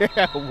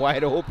Fame.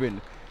 Wide open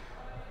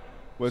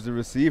was the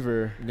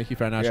receiver. Nicky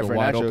Farnacio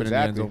wide open in the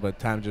end zone, but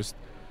Tam just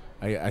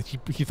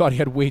he thought he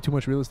had way too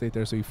much real estate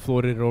there, so he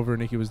floated it over.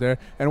 Nicky was there.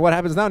 And what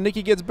happens now?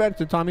 Nicky gets benched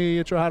and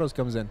Tommy Trojados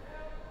comes in.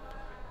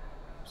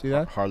 See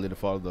that? Hardly the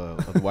fault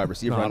of the wide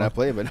receiver on that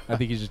play, but I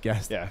think he's just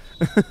gassed. Yeah.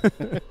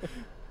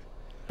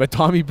 But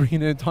Tommy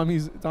bringing in Tommy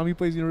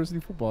plays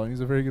university football and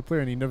he's a very good player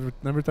and he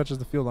never touches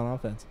the field on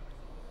offense.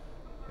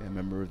 A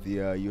member of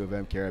the U of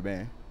M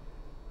Carabin.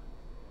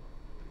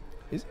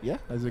 Is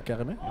it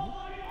Carabin?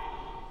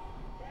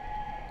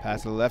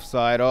 Pass to the left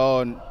side.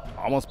 Oh, and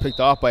almost picked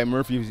off by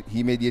Murphy.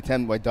 He made the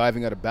attempt by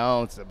diving out of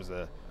bounds. That was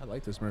I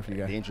like this Murphy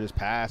guy. Dangerous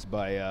pass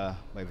by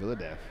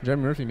Villadef.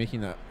 Jeremy Murphy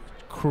making that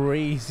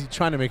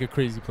trying to make a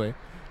crazy play.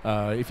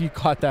 If he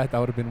caught that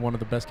would have been one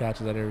of the best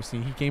catches I've ever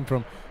seen. He came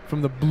from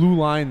the blue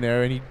line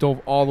there and he dove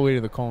all the way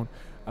to the cone.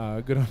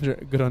 Good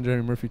on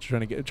Jeremy Murphy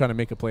trying to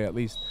make a play at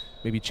least.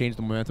 Maybe change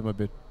the momentum a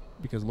bit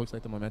because it looks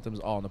like the momentum is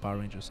all on the Power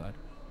Rangers side.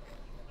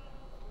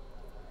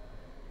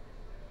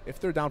 If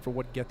they're down for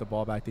what, get the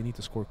ball back, they need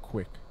to score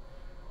quick.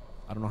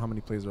 I don't know how many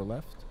plays are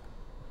left.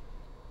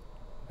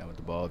 Now with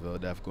the ball,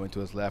 Villadef going to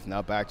his left,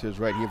 now back to his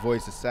right. He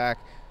avoids the sack.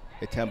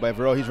 Attempt by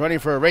Verreau. He's running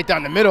for it right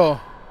down the middle.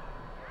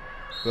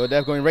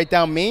 Villadef going right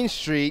down Main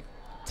Street.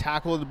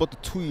 Tackled about the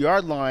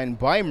 2-yard line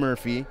by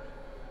Murphy.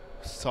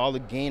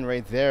 Solid gain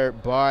right there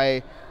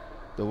by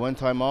the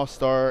one-time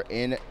All-Star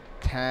in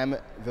Tam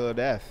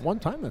Villadef. One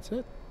time, that's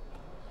it.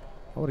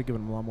 I would have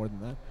given him a lot more than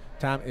that.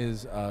 Tam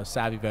is a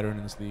savvy veteran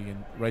in this league,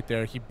 and right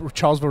there,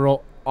 Charles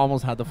Verreau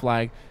almost had the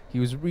flag. He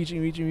was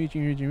reaching.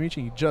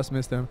 He just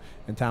missed him,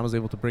 and Tam was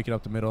able to break it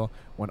up the middle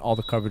when all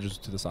the coverage was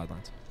to the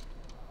sidelines.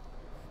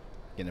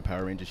 Again, the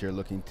Power Rangers here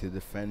looking to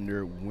defend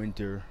their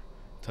winter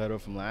title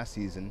from last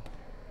season.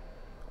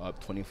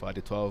 Up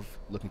 25-12,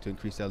 looking to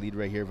increase that lead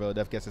right here.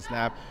 Villadef gets a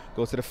snap,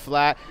 goes to the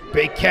flat.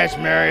 Big catch,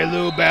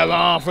 Mary-Lou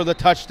Bellon for the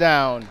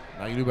touchdown.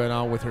 Mary-Lou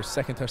Bellon with her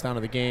second touchdown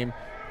of the game.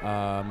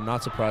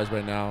 Not surprised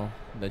right now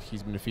that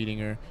he's been defeating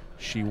her.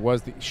 She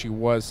was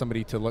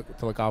somebody to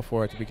look out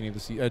for at the beginning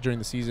of the during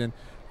the season.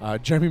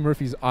 Jeremy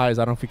Murphy's eyes,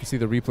 I don't know if you can see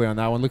the replay on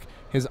that one. Look,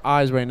 his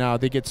eyes right now,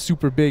 they get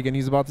super big, and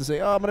he's about to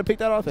say, "Oh, I'm going to pick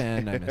that off,"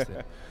 and I missed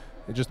it.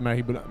 It just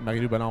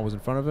Mary-Lou Bellon was in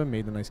front of him,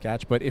 made the nice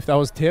catch. But if that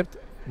was tipped,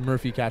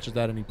 Murphy catches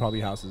that and he probably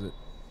houses it.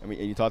 I mean,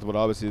 and you talked about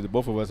obviously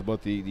both of us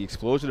about the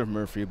explosion of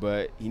Murphy,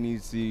 but he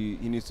needs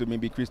to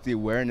maybe increase the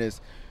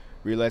awareness,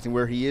 realizing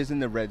where he is in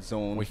the red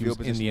zone. Well, he was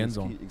in the end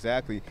zone.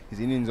 Exactly, he's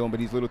in the end zone, but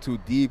he's a little too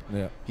deep.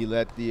 Yeah. He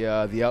let the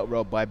out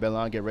route by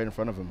Bellon get right in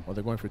front of him. Well,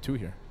 they're going for 2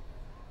 here.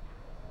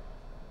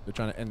 They're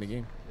trying to end the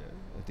game.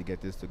 Yeah, to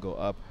get this to go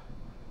up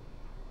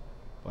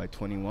by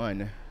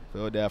 21.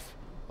 Villadef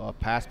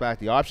pass back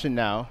the option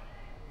now.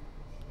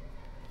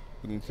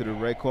 Looking to the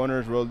right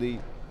corners,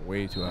 Roldy.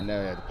 Way too high. And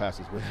now the pass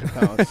is way out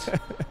of bounds.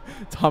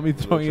 Tommy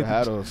throwing it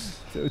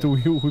to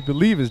who we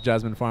believe is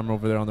Jasmine Farmer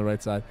over there on the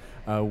right side,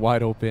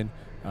 wide open.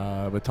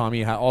 But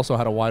Tommy also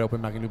had a wide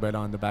open Mary-Lou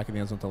Bellon in the back of the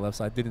end zone to the left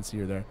side. Didn't see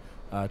her there.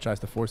 Tries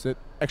to force it.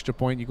 Extra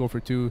point. You go for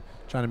 2,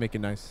 trying to make it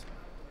nice.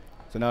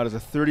 So now there's a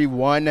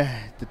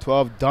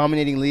 31-12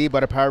 dominating lead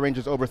by the Power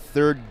Rangers over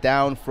third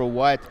down for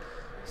what?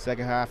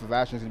 Second half of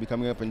action is going to be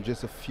coming up in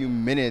just a few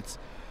minutes.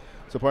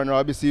 So, partner,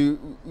 obviously,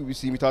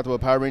 we talked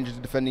about Power Rangers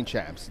defending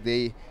champs.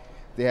 They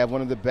have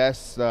one of the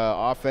best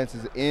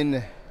offenses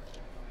in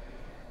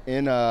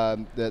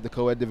the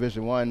co-ed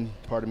Division 1,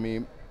 pardon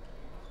me,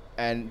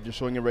 and just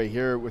showing it right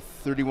here with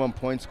 31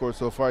 points scored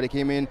so far. They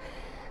came in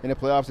the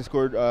playoffs. They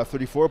scored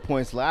 34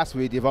 points last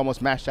week. They've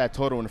almost matched that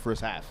total in the first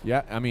half.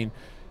 Yeah, I mean,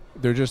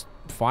 they're just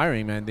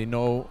firing, man. They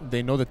know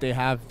that they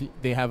have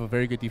a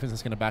very good defense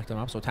that's going to back them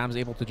up. So Tam's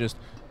able to just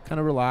kind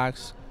of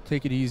relax,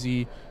 take it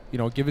easy.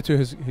 Give it to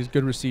his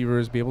good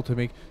receivers, be able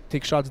to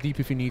take shots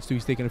deep if he needs to.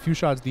 He's taken a few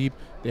shots deep.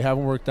 They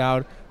haven't worked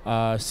out.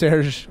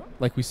 Serge,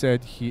 like we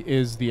said, he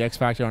is the X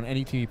factor on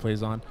any team he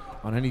plays on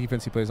any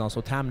defense he plays on.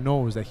 So Tam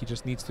knows that he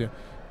just needs to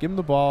give him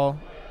the ball,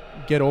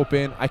 get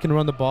open. I can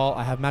run the ball.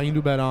 I have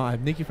Mary-Lou Bellon. I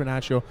have Nicky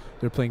Farnacio.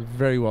 They're playing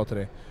very well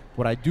today.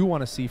 What I do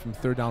want to see from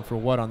third down for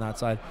what on that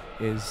side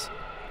is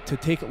to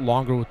take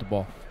longer with the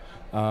ball.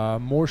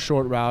 More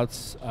short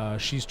routes.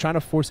 She's trying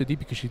to force it deep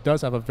because she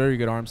does have a very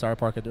good arm. Sarah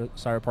Parker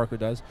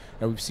does,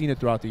 and we've seen it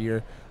throughout the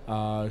year.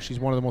 She's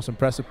one of the most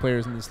impressive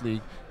players in this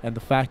league, and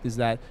the fact is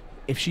that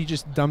if she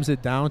just dumbs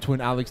it down to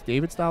an Alex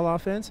David style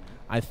offense,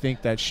 I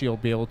think that she'll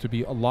be able to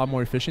be a lot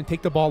more efficient,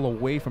 take the ball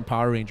away from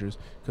Power Rangers,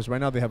 because right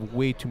now they have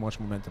way too much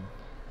momentum.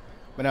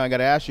 But now I got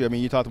to ask you, I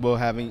mean, you talked about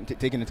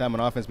taking the time on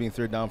offense, being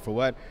third down for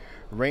what?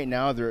 Right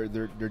now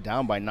they're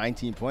down by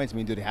 19 points. I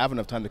mean, do they have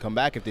enough time to come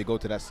back if they go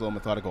to that slow,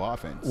 methodical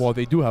offense? Well,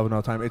 they do have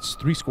enough time. It's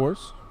 3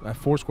 scores,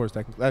 4 scores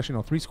technically. Actually,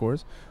 no, 3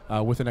 scores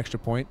with an extra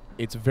point.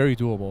 It's very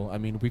doable. I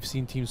mean, we've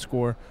seen teams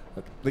score.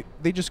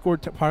 They just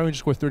scored. Power Rangers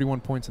scored 31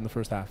 points in the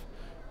first half.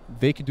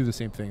 They can do the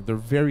same thing. They're a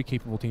very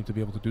capable team to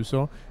be able to do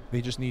so.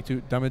 They just need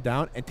to dumb it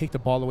down and take the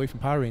ball away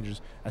from Power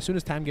Rangers. As soon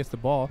as Tam gets the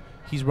ball,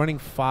 he's running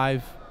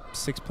 5-6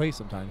 plays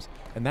sometimes,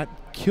 and that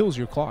kills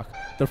your clock.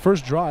 The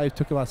first drive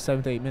took about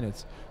 7 to 8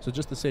 minutes. So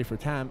just to say for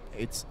Tam,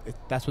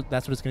 that's what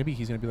it's going to be.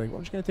 He's going to be like, well,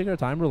 we're just going to take our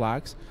time,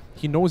 relax.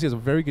 He knows he has a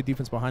very good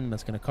defense behind him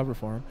that's going to cover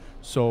for him.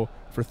 So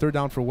for third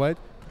down for what?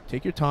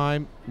 Take your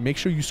time. Make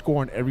sure you score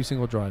on every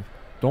single drive.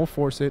 Don't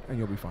force it, and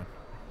you'll be fine.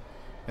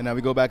 And now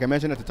we go back. I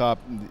mentioned at the top,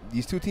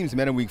 these two teams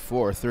met in week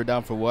 4. Third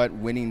down for what?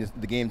 Winning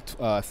the game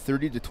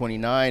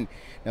 30-29.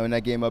 Now in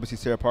that game, obviously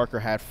Sarah Parker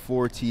had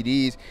 4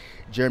 TDs.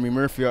 Jeremy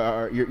Murphy,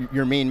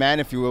 your main man,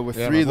 if you will, with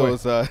 3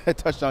 of those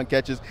touchdown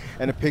catches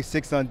and a pick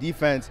 6 on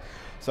defense.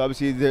 So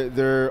obviously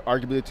they're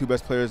arguably the 2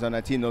 best players on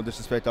that team. No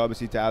disrespect,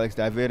 obviously, to Alex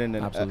David and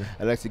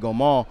Alexi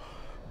Gaumont.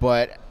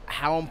 But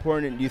how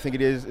important do you think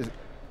it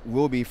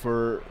will be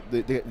for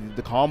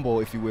the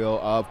combo, if you will,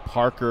 of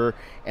Parker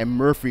and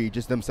Murphy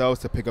just themselves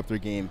to pick up their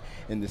game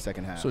in the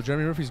second half? So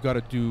Jeremy Murphy's got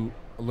to do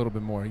a little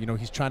bit more. You know,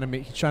 he's trying to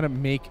make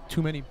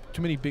too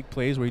many big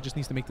plays where he just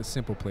needs to make the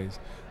simple plays.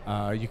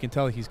 You can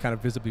tell he's kind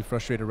of visibly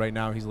frustrated right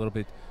now. He's a little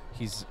bit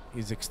he's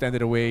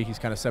extended away. He's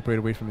kind of separated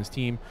away from his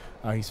team.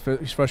 He's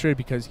frustrated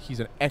because he's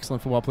an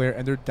excellent football player,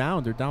 and they're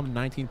down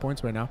 19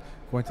 points right now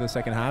going to the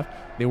second half.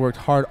 They worked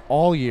hard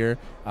all year.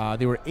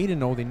 They were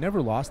 8-0. They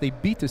never lost. They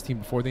beat this team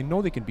before. They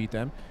know they can beat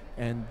them,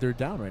 and they're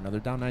down right now. They're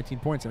down 19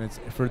 points, and it's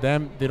for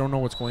them, they don't know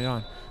what's going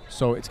on.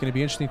 So it's going to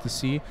be interesting to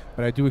see,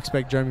 but I do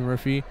expect Jeremy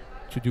Murphy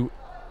to do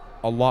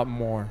a lot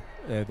more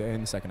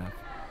in the second half.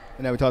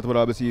 And now we talked about,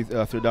 obviously,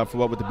 third down for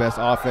what with the best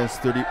offense,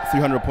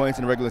 300 points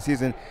in the regular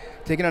season.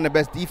 Taking on the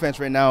best defense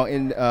right now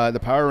in the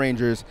Power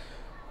Rangers.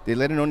 They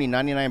led in only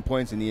 99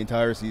 points in the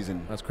entire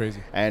season. That's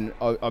crazy. And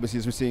obviously,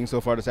 as we're seeing so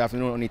far this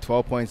afternoon, only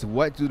 12 points.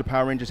 What do the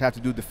Power Rangers have to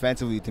do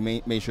defensively to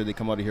make sure they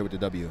come out of here with the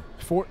W?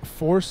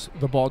 Force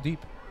the ball deep.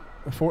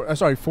 Force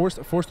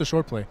the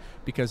short play,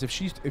 because if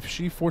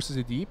she forces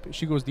it deep,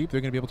 she goes deep,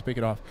 they're going to be able to pick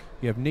it off.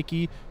 You have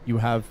Nikki, you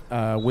have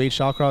Wade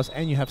Shawcross,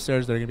 and you have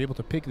Serge that are going to be able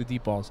to pick the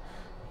deep balls.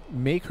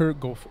 Make her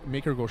go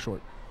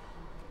short.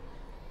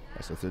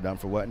 So they're down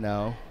for what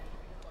now?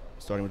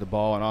 Starting with the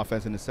ball on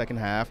offense in the second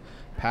half.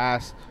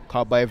 Pass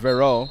caught by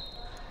Vero.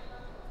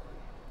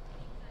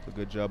 It's a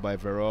good job by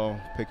Vero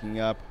picking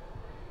up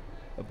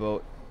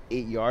about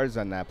 8 yards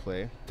on that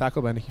play.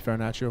 Tackle by Nikki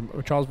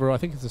Farinaccio. Charles Vero, I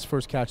think it's his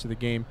first catch of the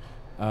game.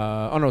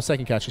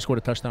 Second catch. He scored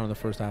a touchdown in the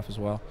first half as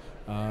well.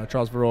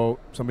 Charles Vero,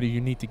 somebody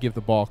you need to give the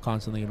ball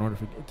constantly in order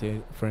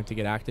for him to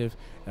get active,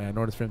 and in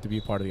order for him to be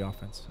a part of the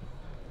offense.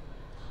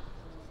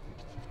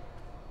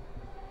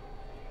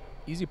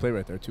 Easy play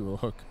right there, too. A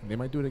hook. They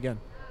might do it again.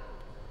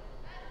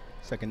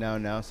 Second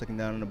down now. Second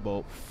down on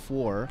about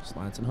 4.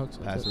 Slants and hooks.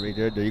 Pass right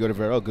there. There you go to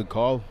Vero. Good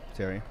call,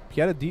 Terry. She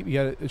had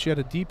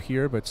a deep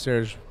here, but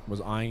Serge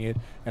was eyeing it,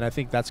 and I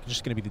think that's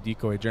just going to be the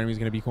decoy. Jeremy's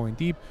going to be going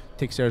deep,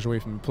 take Serge away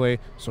from the play,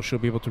 so she'll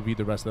be able to read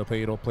the rest of the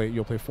play.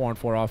 You'll play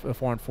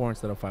 4-on-4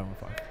 instead of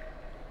 5-on-5.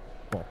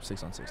 Well,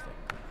 6-on-6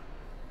 though.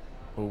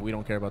 But we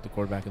don't care about the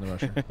quarterback and the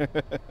rusher.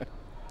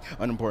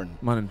 Unimportant.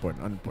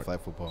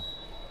 Flag football.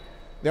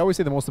 They always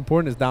say the most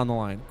important is down the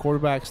line.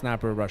 Quarterback,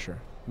 snapper, rusher.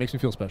 Makes me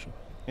feel special.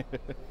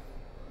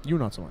 You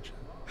not so much.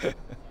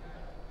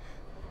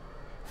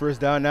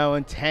 First down now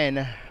and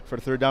 10 for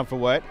the third down for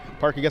what?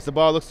 Parker gets the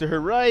ball, looks to her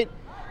right.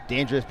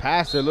 Dangerous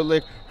pass. It looked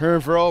like her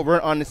and Vero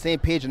weren't on the same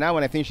page. And that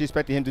one, I think she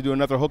expected him to do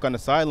another hook on the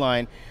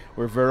sideline,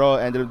 where Vero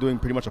ended up doing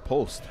pretty much a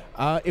post.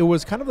 It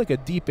was kind of like a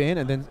deep in,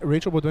 and then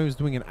Rachel Baudouin was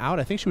doing an out.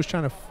 I think she was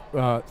trying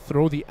to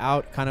throw the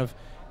out kind of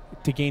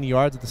to gain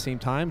yards at the same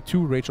time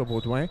to Rachel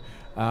Baudouin.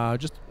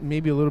 Just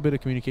maybe a little bit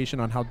of communication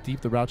on how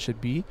deep the route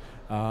should be.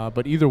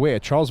 But either way,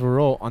 at Charles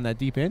Vero on that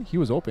deep end, he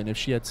was open. If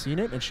she had seen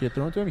it and she had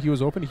thrown it to him, he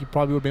was open. He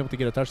probably would have been able to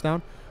get a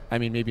touchdown. I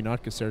mean, maybe not,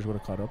 because Serge would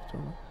have caught up to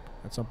him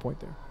at some point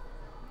there.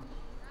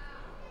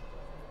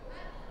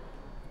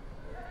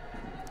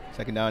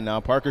 Second down now.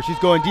 Parker, she's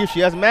going deep. She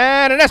has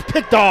man, and that's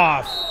picked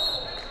off.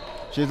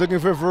 She's looking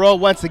for Vero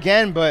once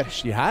again, but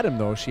she had him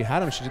though.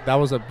 That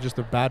was just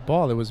a bad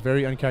ball. It was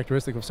very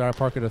uncharacteristic of Sarah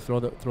Parker to throw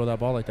that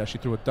ball like that. She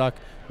threw a duck.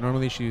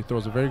 Normally she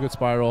throws a very good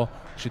spiral.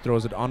 She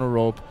throws it on a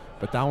rope,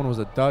 but that one was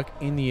a duck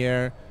in the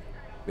air.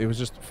 It was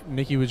just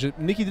Nikki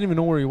didn't even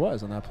know where he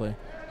was on that play.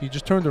 He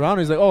just turned around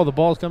and he's like, "Oh, the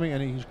ball's coming,"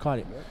 and he just caught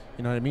it.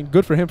 You know what I mean?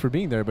 Good for him for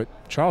being there, but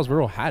Charles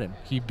Vero had him.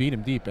 He beat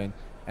him deep, and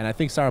I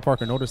think Sarah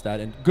Parker noticed that,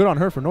 and good on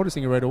her for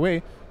noticing it right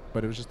away.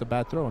 But it was just a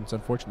bad throw, and it's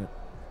unfortunate.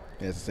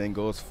 As the saying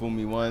goes, fool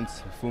me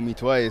once, fool me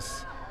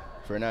twice.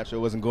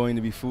 Farinaccio wasn't going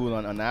to be fooled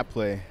on that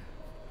play.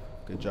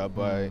 Good job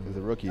by the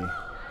rookie.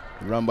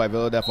 Run by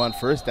Villadef on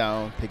first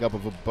down. Pick up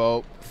of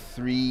about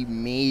 3,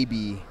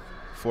 maybe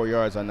 4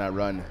 yards on that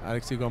run.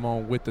 Alexis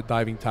Gaumont with the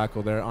diving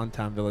tackle there on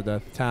Tam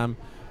Villadef. Tam,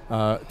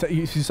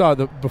 you saw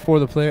before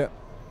the play.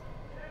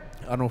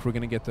 I don't know if we're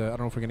gonna get the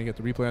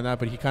replay on that,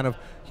 but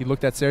he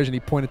looked at Serge and he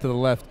pointed to the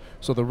left.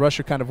 So the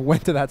rusher kind of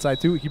went to that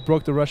side too. He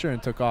broke the rusher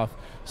and took off.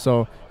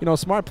 So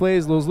smart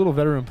plays, those little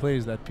veteran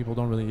plays that people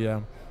don't really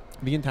the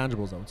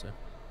intangibles, I would say.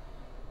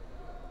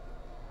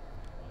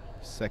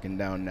 Second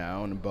down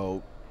now and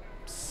about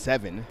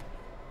 7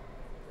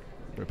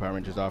 for the Power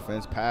Rangers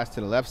offense. Pass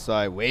to the left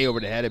side, way over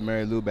the head of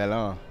Mary-Lou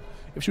Bellin.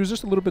 If she was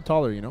just a little bit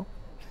taller,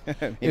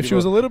 if she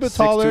was a little bit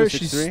taller,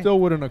 she still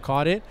wouldn't have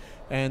caught it.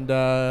 And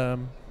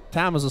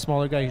Tam is a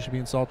smaller guy. He should be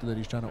insulted that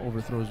he's trying to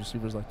overthrow his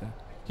receivers like that.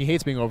 He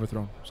hates being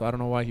overthrown, so I don't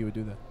know why he would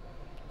do that.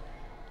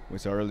 We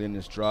saw early in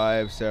this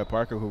drive, Sarah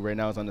Parker, who right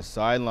now is on the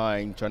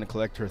sideline trying to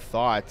collect her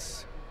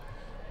thoughts.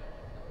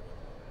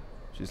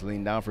 She's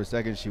leaned down for a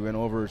second. She went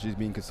over. She's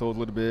being consoled a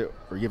little bit,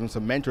 or given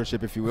some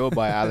mentorship, if you will,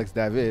 by Alex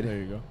David. There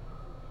you go.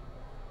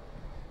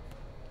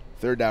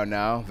 Third down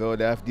now.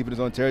 Villadef deep in his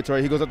own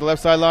territory. He goes up the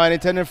left sideline,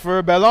 intended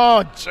for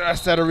Bellon.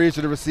 Just out of reach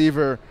of the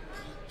receiver.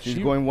 She's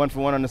going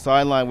 1-for-1 on the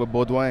sideline with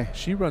Baudouin.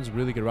 She runs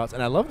really good routes,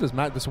 and I love this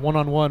this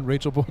one-on-one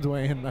Rachel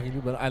Baudouin and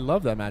Marie-Lou. But I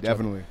love that matchup.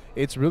 Definitely,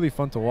 it's really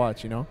fun to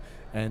watch,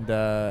 And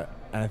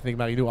I think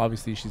Marie-Lou,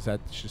 obviously, she's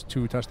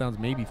 2 touchdowns,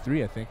 maybe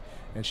 3, I think,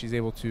 and she's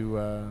able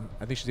to.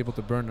 I think she's able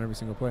to burn every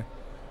single play.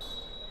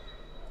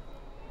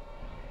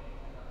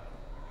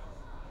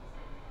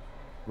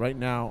 Right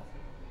now,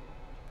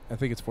 I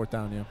think it's 4th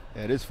down.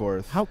 Yeah, it is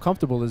 4th. How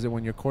comfortable is it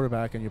when you're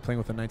quarterback and you're playing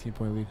with a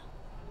 19-point lead?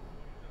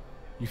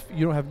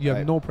 You have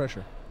no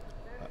pressure.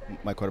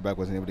 My quarterback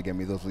wasn't able to get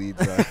me those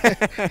leads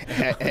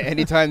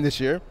any time this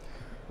year.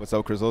 What's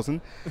up, Chris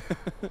Olsen?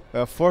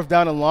 4th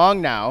down and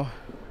long now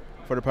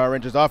for the Power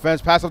Rangers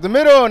offense. Pass up the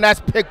middle, and that's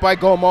picked by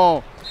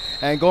Gaumont.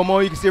 And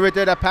Gaumont, you can see right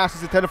there, that pass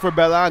is intended for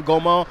Bellin.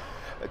 Gaumont,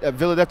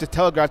 Villadef to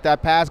telegraph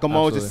that pass.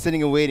 Gaumont is just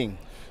sitting and waiting.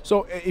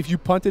 So if you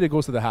punt it, it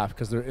goes to the half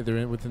because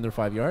they're within their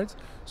 5 yards.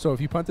 So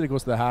if you punt it, it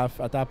goes to the half.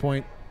 At that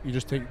point, you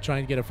just try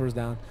and get a first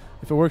down.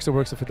 If it works, it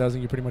works. If it doesn't,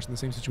 you're pretty much in the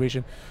same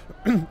situation.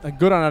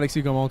 Good on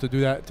Alexis Gaumont to do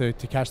that, to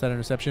catch that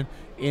interception.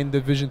 In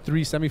Division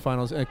 3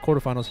 semifinals and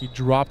quarterfinals, he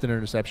dropped an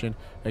interception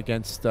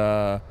against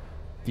the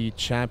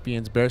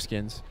champions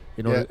Bearskins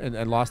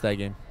and lost that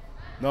game.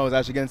 No, it was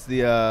actually against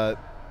the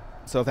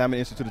Southampton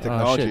Institute of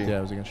Technology. Shit. Yeah,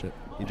 it was against shit.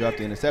 He dropped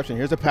the interception.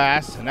 Here's a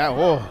pass, and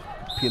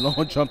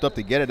Pilon jumped up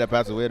to get it. That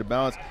pass away to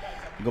bounce.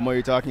 Gaumont,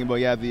 you're talking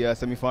about, the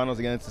semifinals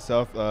against the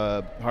South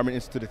Harmon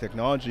Institute of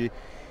Technology.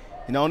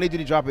 Not only did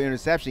he drop an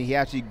interception, he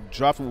actually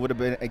dropped what would have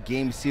been a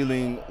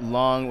game-sealing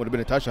long, would have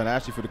been a touchdown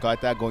actually for the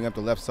caught that, going up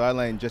the left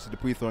sideline. Jesse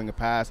Dupuis throwing a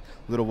pass,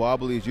 a little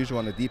wobbly as usual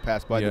on the deep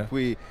pass by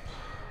Dupuis.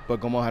 But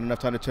Gaumont had enough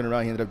time to turn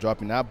around. He ended up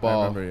dropping that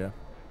ball. I remember, yeah.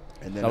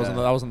 And then, that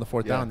was on the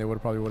 4th down. They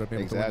probably would have been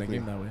able to win the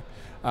game that way.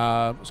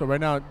 So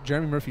right now,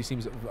 Jeremy Murphy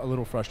seems a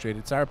little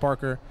frustrated. Sarah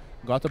Parker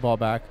got the ball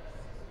back.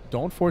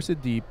 Don't force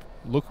it deep.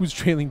 Look who's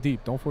trailing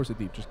deep. Don't force it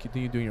deep. Just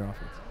continue doing your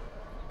offense.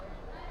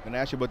 I'm going to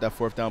ask you about that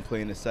 4th down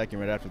play in a second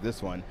right after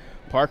this one.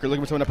 Parker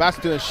looking for someone to pass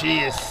it to, and she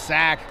is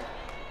sacked.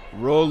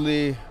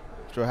 Rolly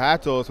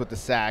Trojatos with the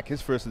sack, his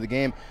first of the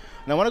game.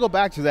 And I want to go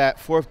back to that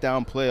 4th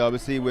down play,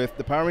 obviously, with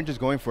the Power Rangers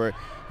going for it.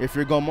 If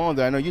you're Gaumont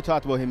there, I know you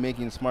talked about him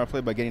making a smart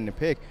play by getting the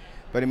pick.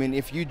 But, I mean,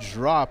 if you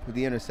drop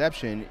the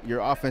interception, your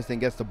offense then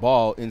gets the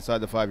ball inside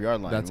the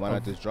 5-yard line. Why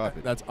not just drop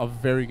it? That's a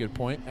very good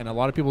point. And a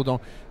lot of people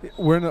don't.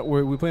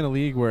 We play in a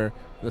league where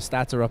the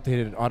stats are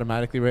updated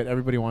automatically, right?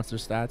 Everybody wants their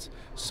stats.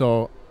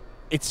 So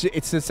it's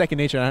his second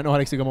nature. And I know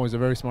Alexis Gaumont is a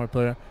very smart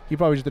player. He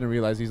probably just didn't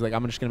realize. He's like,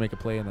 I'm just going to make a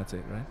play, and that's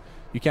it, right?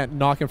 You can't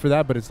knock him for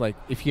that, but it's like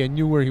if he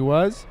knew where he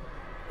was,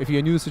 if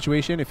he knew the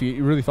situation, if he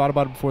really thought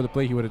about it before the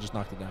play, he would have just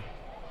knocked it down.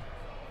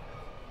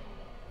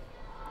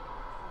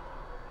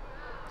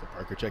 So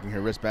Parker checking her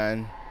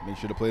wristband, make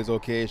sure the play is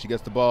okay. She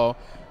gets the ball,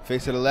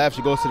 face to the left,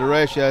 she goes to the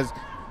right. She has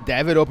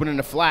David open in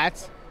the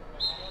flats.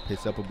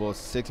 Picks up about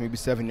 6, maybe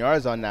 7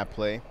 yards on that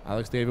play.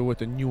 Alex David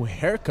with a new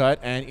haircut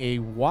and a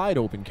wide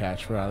open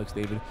catch for Alex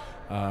David.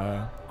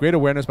 Great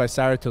awareness by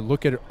Sarah to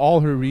look at all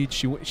her reads.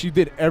 She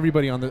did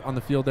everybody on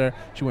the field there.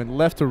 She went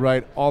left to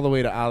right all the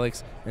way to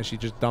Alex, and she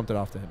just dumped it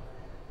off to him.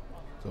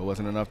 So it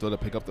wasn't enough, though, to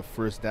pick up the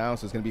first down.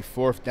 So it's going to be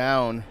 4th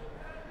down.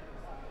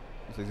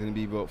 So it's going to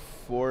be about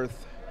 4th.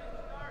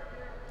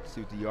 Let's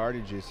see what the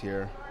yardage is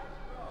here.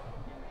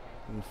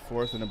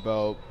 4th and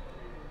about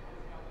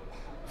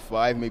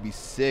 5, maybe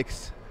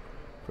 6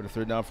 for the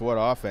 3rd down for what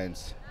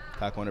offense?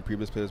 Tackle on the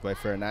previous plays by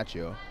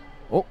Farinaccio.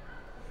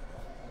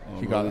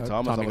 He got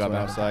Thomas Tommy got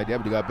outside. Yeah,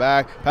 but he got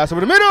back. Pass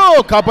over the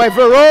middle. Caught by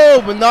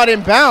Verreau, but not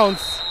in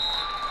bounds.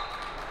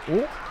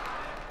 Oh.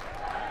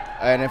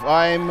 And if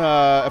I'm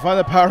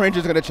the Power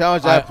Rangers going to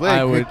challenge that play,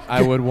 I would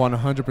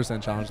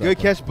 100% challenge that. Good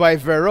catch by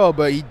Verreau,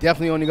 but he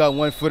definitely only got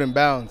 1 foot in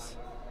bounds.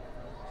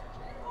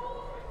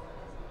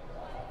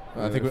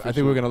 I think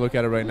we're going to look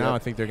at it right now. I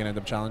think they're going to end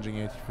up challenging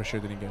it for sure.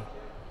 We're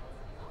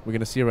going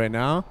to see it right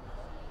now.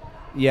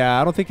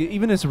 Yeah, I don't think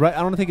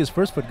his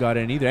first foot got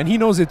in either, and he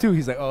knows it too.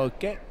 He's like,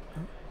 okay.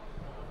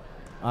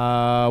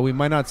 We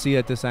might not see it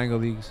at this angle,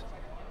 leagues.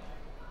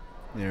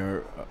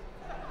 We're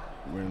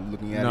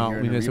looking at No,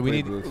 it here in the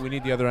replay booth. we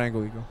need the other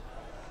angle, Eagle.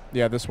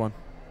 Yeah, this one.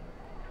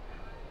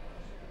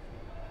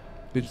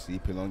 Did you see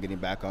Pilon getting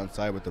back on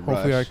side with the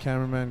Hopefully rush? our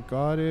cameraman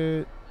got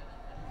it.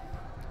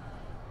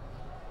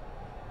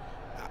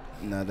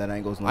 No, that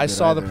angle's not I good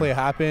saw the either. play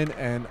happen,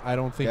 and I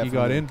don't think he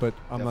got Definitely. in, but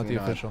I'm not the Definitely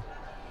not. official.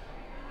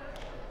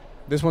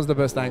 This one's the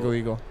best angle,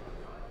 Eagle.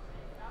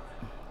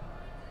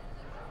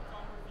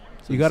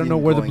 So You got to see know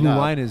him where the going blue up.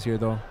 line is here,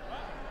 though.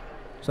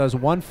 So that's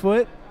 1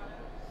 foot.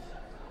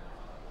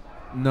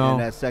 No, And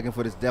that second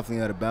foot is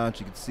definitely out of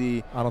bounds. You can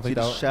see, I don't think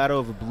the that. shadow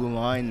of a blue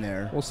line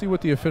there. We'll see what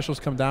the officials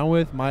come down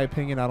with. My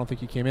opinion, I don't think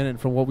he came in, and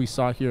from what we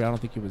saw here, I don't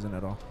think he was in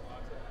at all.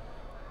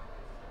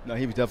 No,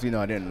 he was definitely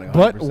not in. Like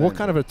But 100%. what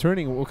kind of a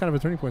turning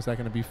point is that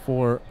going to be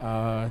for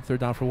third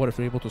down for what if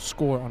they're able to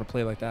score on a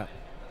play like that?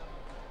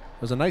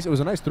 It was a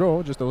nice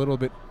throw, just a little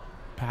bit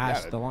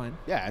past the line.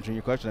 Yeah, answering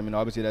your question, I mean,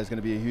 obviously that's going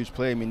to be a huge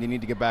play. I mean, they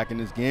need to get back in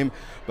this game.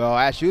 But I'll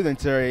ask you then,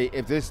 Terry,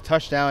 if this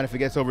touchdown, if it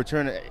gets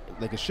overturned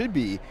like it should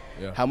be,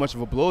 how much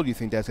of a blow do you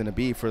think that's going to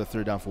be for the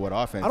third down for what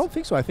offense? I don't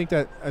think so. I think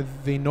that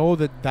they know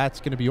that that's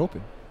going to be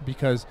open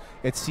because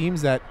it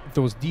seems that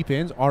those deep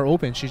ends are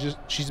open. She's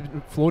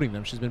been floating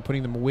them. She's been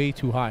putting them way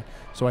too high.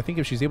 So I think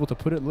if she's able to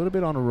put it a little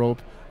bit on a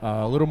rope,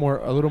 a little more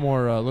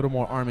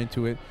arm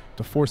into it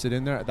to force it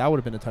in there, that would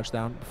have been a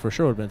touchdown for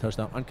sure. Would have been a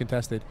touchdown,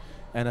 uncontested.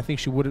 And I think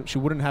she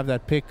wouldn't have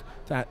that pick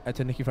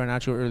to Nikki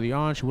Farnaccio early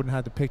on. She wouldn't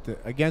have the pick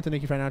again to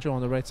Nikki Farnaccio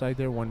on the right side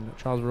there when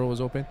Charles Rowe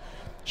was open.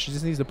 She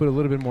just needs to put a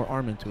little bit more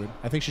arm into it.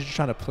 I think she's just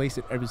trying to place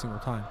it every single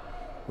time,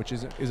 which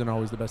isn't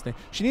always the best thing.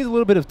 She needs a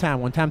little bit of time.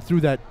 When Tam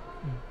threw that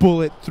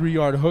bullet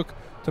 3-yard hook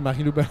to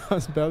Mahinou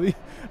Benham's belly,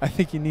 I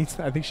think she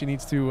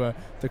needs to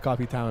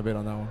copy Tam a bit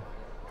on that one.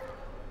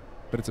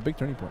 But it's a big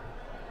turning point.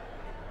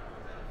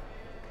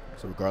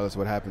 So regardless of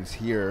what happens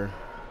here,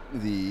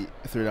 the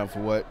third down for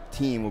what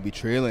team will be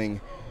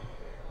trailing.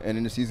 And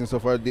in the season so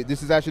far,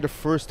 this is actually the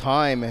first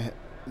time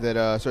that,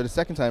 the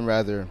second time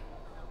rather.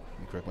 Let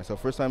me correct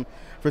myself. First time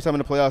in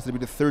the playoffs. It'll be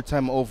the third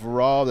time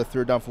overall. The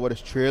third down for what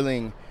is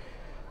trailing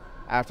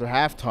after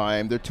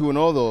halftime. They're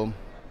 2-0 though.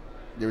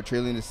 They were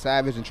trailing to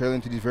Savage and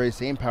trailing to these very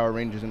same Power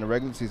Rangers in the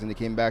regular season. They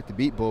came back to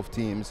beat both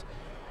teams.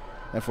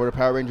 And for the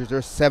Power Rangers, they're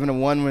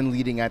 7-1 when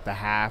leading at the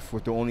half,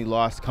 with the only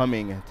loss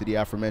coming to the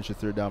aforementioned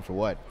third down for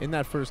what? In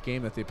that first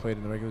game that they played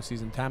in the regular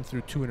season, Tam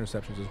threw 2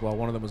 interceptions as well.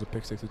 One of them was a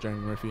pick six to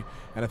Jeremy Murphy.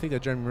 And I think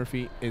that Jeremy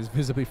Murphy is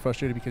visibly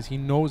frustrated because he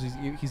knows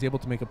he's able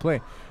to make a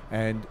play.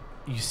 And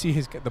you see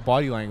the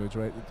body language,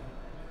 right?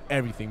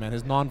 Everything, man.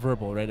 His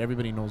nonverbal, right?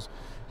 Everybody knows.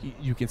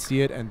 You can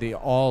see it, and they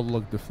all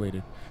look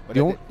deflated.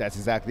 But that's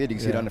exactly it. You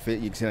can see it on the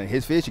you can see it on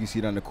his face. You can see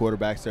it on the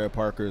quarterback, Sarah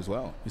Parker, as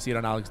well. You see it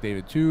on Alex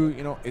David too.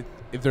 You know,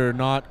 if they're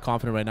not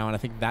confident right now, and I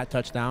think that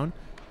touchdown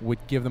would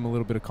give them a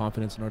little bit of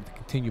confidence in order to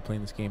continue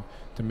playing this game,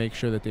 to make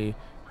sure that they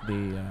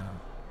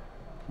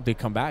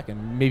come back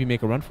and maybe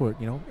make a run for it.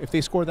 You know, if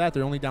they score that,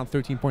 they're only down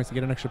 13 points to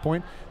get an extra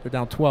point. They're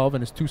down 12,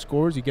 and it's 2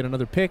 scores. You get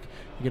another pick,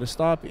 you get a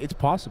stop. It's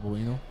possible,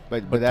 you know.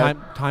 But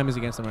time is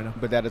against them right now.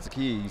 But that is the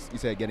key. You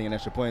said getting an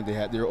extra point.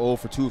 They're 0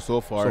 for 2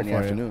 so far in the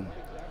afternoon. Yeah.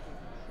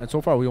 And so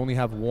far, we only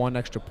have 1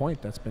 extra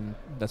point that's been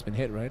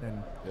hit, right?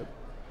 And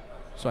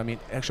so I mean,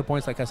 extra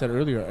points, like I said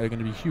earlier, are going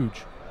to be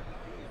huge.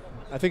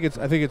 I think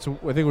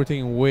we're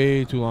taking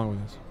way too long with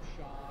this.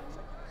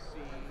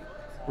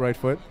 Right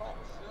foot.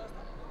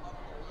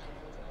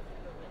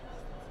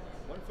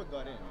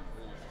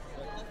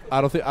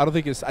 I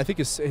think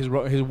his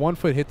 1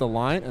 foot hit the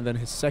line, and then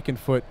his second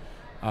foot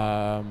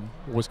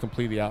was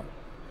completely out.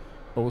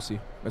 But we'll see.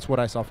 That's what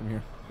I saw from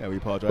here. Yeah, we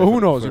apologize. But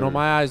who knows? You know,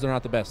 my eyes, they're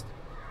not the best.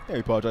 Yeah,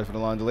 we apologize for the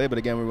long delay, but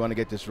again, we want to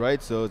get this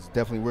right, so it's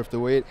definitely worth the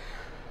wait.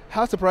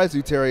 How surprised are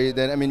you, Terry?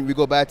 Then, I mean, we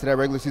go back to that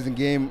regular season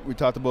game. We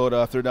talked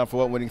about third down for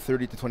what, winning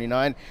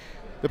 30-29.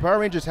 The Power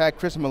Rangers had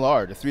Chris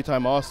Millard, a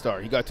 3-time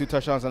All-Star. He got 2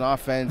 touchdowns on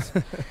offense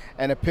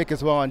and a pick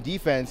as well on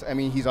defense. I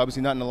mean, he's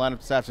obviously not in the lineup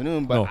this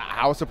afternoon, but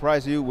how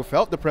surprised are you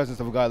without the presence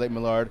of a guy like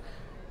Millard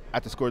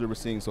at the score that we're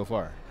seeing so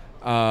far?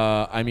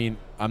 I mean,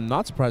 I'm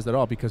not surprised at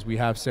all because we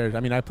have Serge. I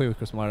mean, I play with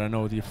Chris Millard. I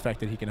know the effect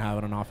that he can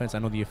have on offense. I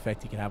know the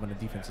effect he can have on the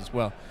defense as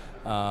well.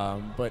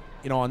 But,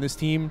 you know, on this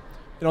team,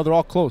 you know, they're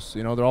all close.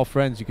 You know, they're all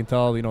friends. You can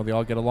tell, you know, they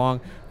all get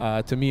along.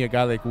 To me, a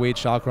guy like Wade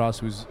Shawcross,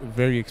 who's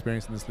very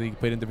experienced in this league,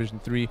 played in Division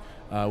 3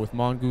 with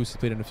Mongoose. He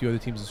played in a few other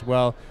teams as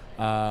well.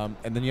 And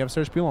then you have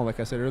Serge Pilon, like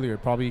I said earlier,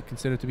 probably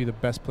considered to be the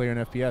best player in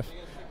FPF,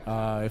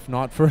 if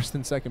not first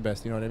and second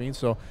best. You know what I mean?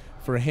 So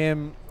for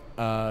him,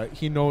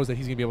 he knows that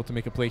he's going to be able to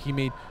make a play. He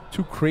made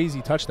 2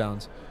 crazy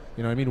touchdowns.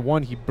 You know what I mean?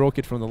 One, he broke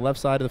it from the left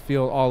side of the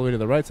field all the way to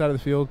the right side of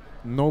the field.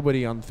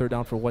 Nobody on the third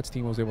down for What's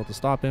team was able to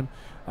stop him.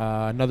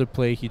 Another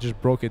play, he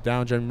just broke it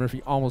down. Jeremy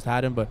Murphy almost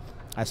had him, but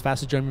as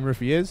fast as Jeremy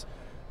Murphy is,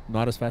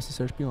 not as fast as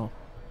Serge Pilon.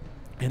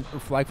 And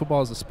flag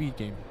football is a speed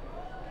game.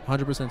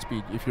 100%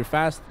 speed. If you're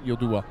fast, you'll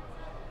do well.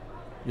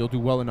 You'll do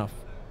well enough.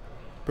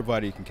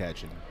 Provided you can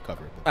catch and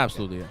cover it.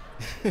 Absolutely,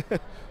 yeah.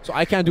 So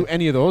I can't do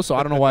any of those, so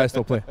I don't know why I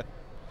still play.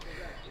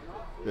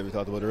 Yeah, we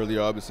talked about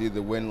earlier, obviously,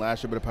 the win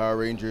last year by the Power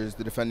Rangers,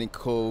 the defending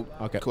Coed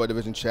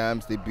Division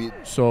champs. They beat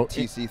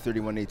TC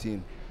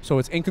 31-18. So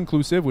it's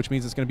inconclusive, which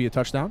means it's going to be a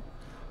touchdown.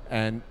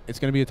 And it's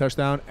going to be a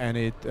touchdown, and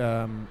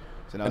and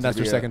that's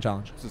their second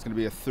challenge. So it's going to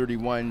be a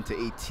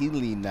 31-18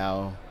 lead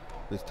now.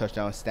 This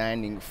touchdown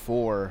standing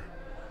for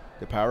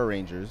the Power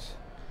Rangers.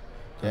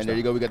 Touchdown. And there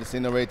you go. We got the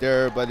signal right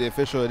there by the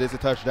official. It is a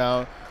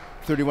touchdown.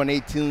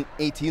 31-18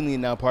 lead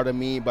now, pardon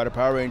me, by the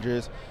Power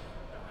Rangers.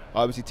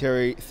 Obviously,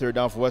 Terry, third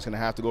down for what's going to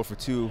have to go for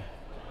 2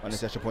 on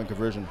this extra point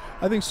conversion.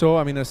 I think so.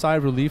 I mean, a sigh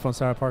of relief on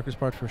Sarah Parker's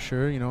part for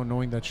sure, you know,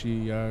 knowing that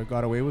she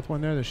got away with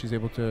one there, that she's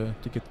able to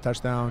get the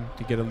touchdown,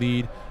 to get a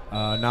lead.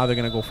 Now they're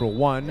going to go for a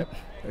 1. Yep.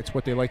 It's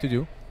what they like to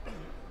do.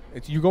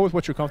 You go with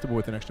what you're comfortable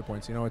with in extra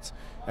points. You know, it's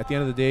at the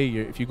end of the day,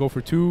 if you go for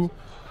 2, you're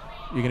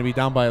going to be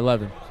down by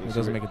 11. So it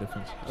doesn't make a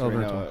difference. So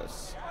right now,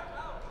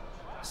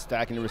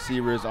 stacking the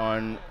receivers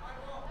on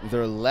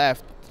their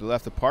left, to the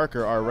left of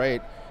Parker, our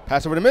right.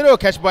 Pass over the middle,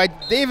 catch by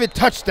David,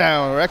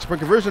 touchdown, or extra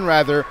point conversion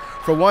rather,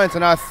 for 1. So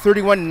now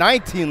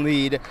 31-19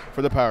 lead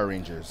for the Power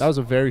Rangers. That was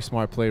a very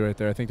smart play right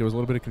there. I think there was a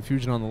little bit of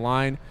confusion on the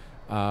line,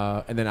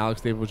 and then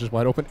Alex David was just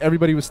wide open.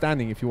 Everybody was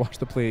standing. If you watch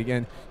the play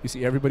again, you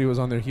see everybody was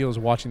on their heels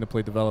watching the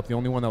play develop. The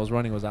only one that was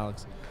running was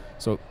Alex.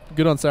 So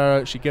good on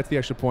Sarah. She gets the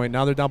extra point.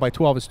 Now they're down by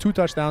 12. It's 2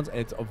 touchdowns, and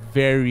it's a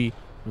very,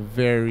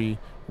 very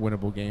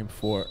winnable game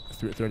for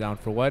third down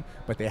for what,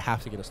 but they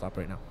have to get a stop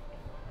right now.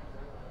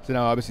 So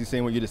now, obviously,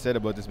 saying what you just said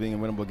about this being a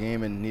winnable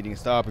game and needing a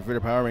stop, if you're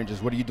the Power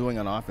Rangers, what are you doing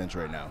on offense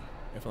right now?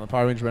 If I'm the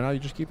Power Rangers right now, you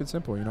just keep it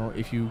simple. You know,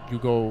 if you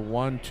go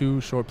 1,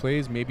 2 short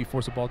plays, maybe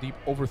force the ball deep,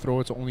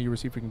 overthrow it so only your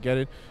receiver can get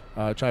it,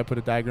 try to put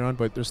a dagger on,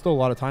 but there's still a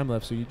lot of time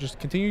left, so you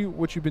just continue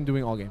what you've been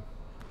doing all game.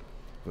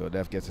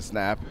 Def gets a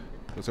snap,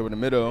 looks over the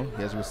middle,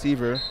 he has a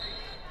receiver.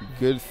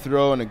 Good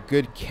throw and a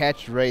good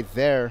catch right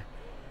there.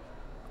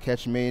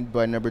 Catch made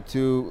by number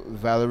 2,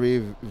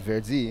 Valerie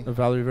Verdi.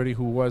 Valerie Verdi,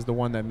 who was the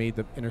one that made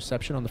the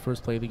interception on the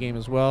first play of the game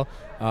as well.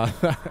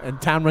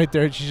 And Tam right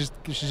there, she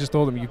just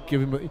told him you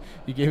threw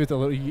it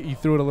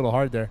a little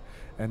hard there,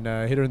 and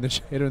hit her in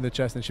the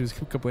chest, and she was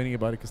complaining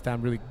about it because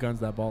Tam really guns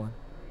that ball in.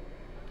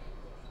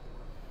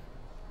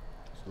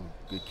 So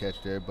good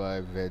catch there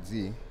by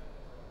Verdi.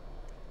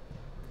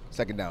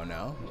 Second down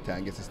now.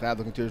 Tam gets a snap,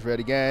 looking to his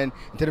red again.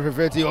 Intended for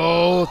Verdi.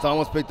 Oh, it's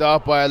almost picked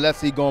off by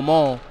Alexis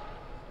Gaumont.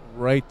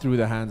 Right through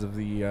the hands of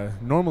the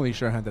normally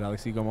sure-handed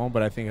Alexis Gaumont,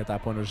 but I think at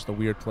that point it was just a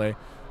weird play.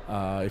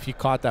 If he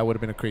caught that, would have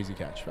been a crazy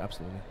catch,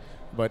 absolutely.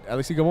 But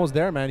Alexis Gaumont's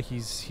there, man.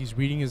 He's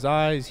reading his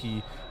eyes.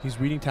 He's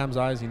reading Tam's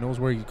eyes. He knows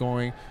where he's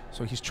going,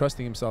 so he's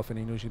trusting himself, and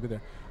he knows he'll be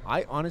there.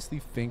 I honestly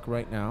think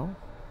right now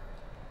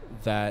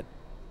that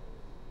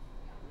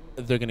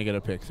they're going to get a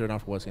pick. Third down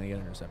for what's going to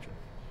get an interception.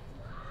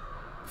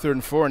 3rd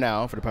and 4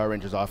 now for the Power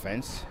Rangers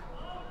offense.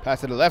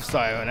 Pass to the left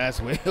side, and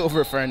that's way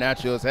over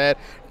Fernacio's head,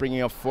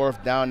 bringing up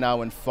 4th down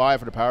now and 5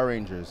 for the Power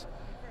Rangers.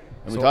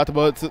 And we talked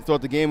about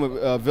throughout the game with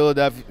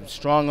Villadev,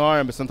 strong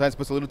arm, but sometimes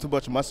puts a little too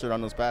much mustard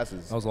on those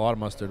passes. That was a lot of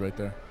mustard right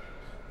there.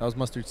 That was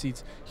mustard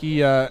seeds.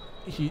 He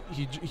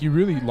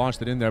really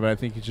launched it in there, but I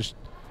think it's just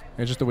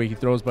the way he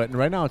throws. But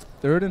right now it's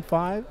 3rd and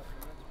 5,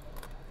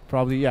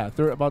 probably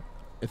about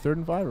a 3rd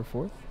and 5 or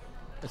 4th.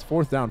 It's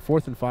 4th down,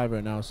 4th and 5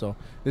 right now. So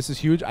this is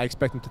huge. I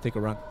expect him to take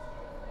a run.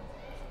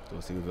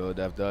 We'll see what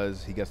Villadev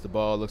does. He gets the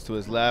ball, looks to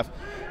his left.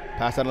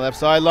 Pass on the left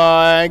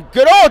sideline.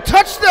 Good old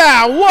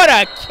touchdown. What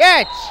a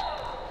catch.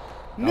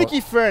 Nicky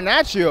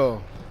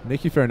Fernaccio.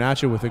 Nicky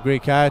Fernaccio with a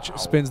great catch.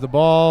 Spins the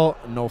ball.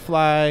 No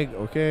flag.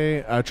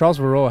 Okay. Charles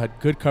Verreau had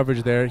good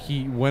coverage there.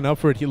 He went up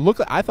for it.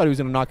 I thought he was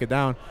going to knock it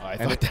down. I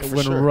thought that for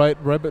went sure.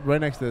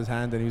 right next to his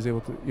hand, and he was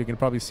able to. You can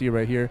probably see it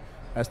right here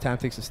as Tam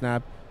takes a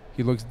snap.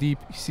 He looks deep.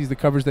 He sees the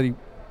coverage that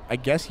I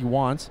guess he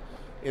wants.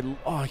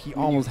 He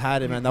almost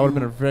had it, man. That would have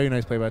been a very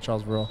nice play by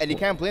Charles Verreau. And you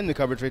can't blame the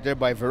coverage right there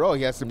by Verreau.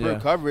 He has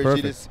superb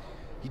coverage.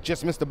 He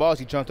just missed the ball. So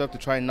he jumped up to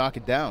try and knock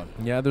it down.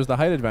 Yeah, there's the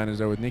height advantage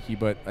there with Nicky,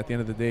 but at the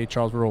end of the day,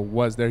 Charles Verreau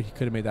was there. He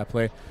could have made that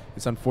play.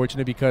 It's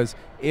unfortunate because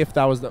if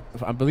that was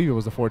I believe it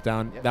was the 4th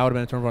down, that would have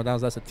been a turnover on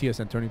downs. That's a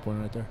TSN turning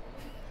point right there.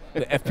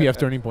 The FPF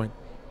turning point.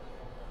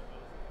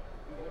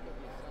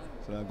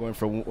 So now going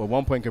for a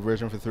 1-point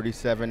conversion for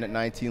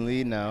 37-19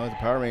 lead now. The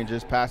Power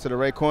Rangers pass to the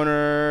right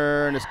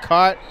corner, and it's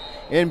caught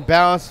in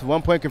bounce.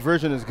 1-point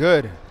conversion is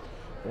good.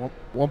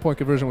 1-point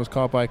conversion was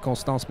caught by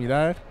Constance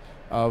Miller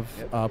of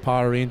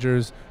Power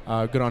Rangers.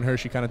 Good on her.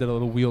 She kind of did a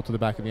little wheel to the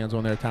back of the end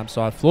zone there. Tam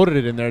saw it, floated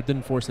it in there,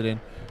 didn't force it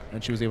in,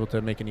 and she was able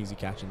to make an easy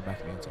catch in the back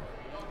of the end zone.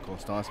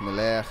 Constance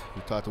Miller,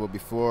 we talked about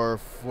before,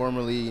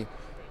 formerly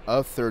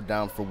of Third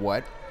Down for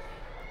What?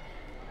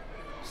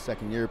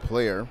 Second-year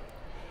player.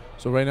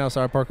 So right now,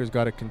 Sarah Parker's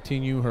got to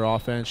continue her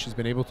offense.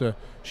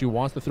 She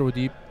wants to throw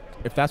deep.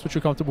 If that's what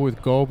you're comfortable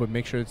with, go, but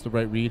make sure it's the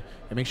right read.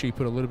 And make sure you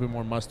put a little bit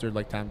more mustard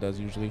like Tam does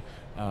usually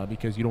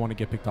because you don't want to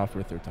get picked off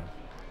for a 3rd time.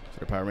 So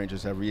the Power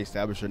Rangers have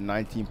reestablished a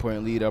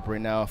 19-point lead up right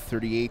now,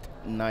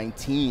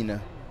 38-19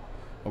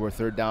 over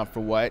 3rd Down for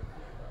What?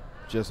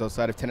 Just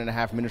outside of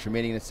 10.5 minutes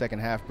remaining in the second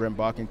half. Brent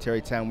Bocking,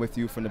 Terry Tam with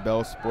you from the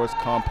Bell Sports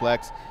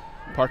Complex.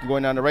 Parker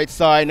going down the right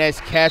side. Nice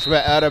catch,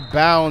 but out of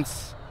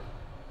bounds.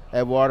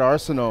 Edouard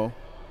Arsenault.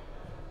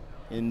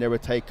 In there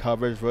with tight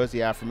coverage was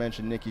the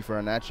aforementioned Nicky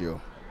Farinaccio.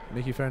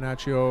 Nicky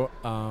Farinaccio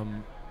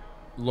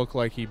looked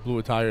like he blew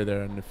a tire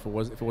there, and if it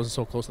wasn't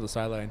so close to the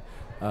sideline,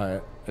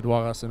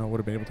 Edouard Arsenault would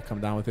have been able to come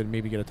down with it and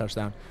maybe get a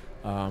touchdown.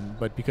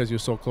 But because he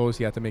was so close,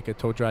 he had to make a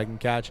toe dragging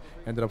catch.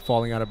 Ended up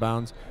falling out of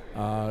bounds.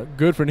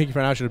 Good for Nicky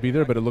Farinaccio to be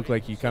there, but it looked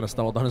like he kind of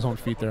stumbled on his own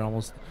feet there.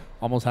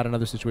 Almost had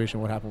another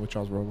situation. What happened with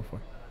Charles Rowe before?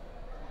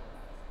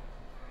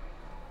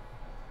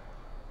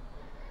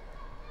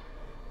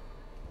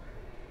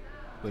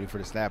 Waiting for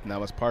the snap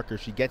now is Parker.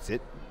 She gets it.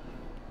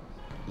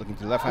 Looking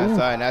to the left-hand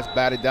side, and that's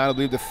batted down. I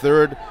believe the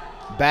third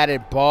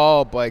batted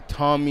ball by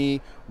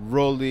Tommy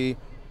Rolly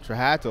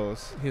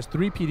Trahatos. He has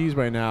 3 PDs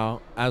right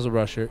now as a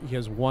rusher. He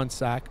has 1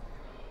 sack.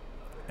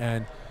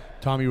 And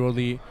Tommy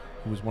Rolly,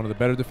 who is one of the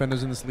better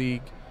defenders in this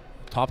league,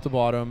 top to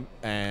bottom,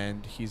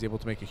 and he's able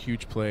to make a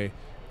huge play.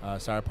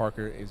 Sarah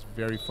Parker is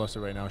very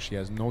flustered right now. She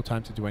has no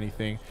time to do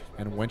anything,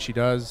 and when she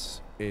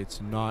does, it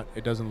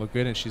doesn't look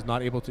good, and she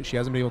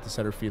hasn't been able to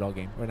set her feet all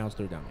game. Right now it's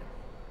third down.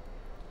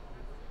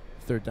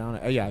 Third down,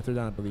 third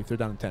down I believe. Third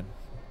down and 10.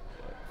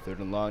 Third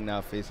and long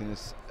now, facing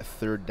this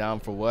third down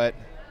for what?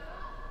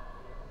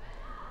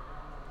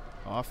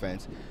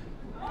 Offense.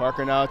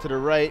 Parker now to the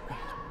right.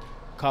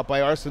 Caught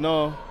by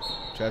Arsenault.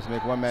 Tries to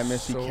make one man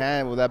miss. He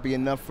can. Will that be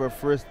enough for a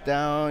first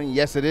down?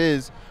 Yes, it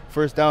is.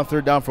 First down,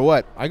 third down for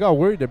what? I got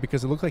worried there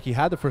because it looked like he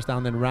had the first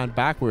down, then ran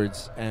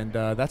backwards. And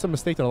that's a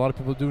mistake that a lot of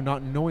people do,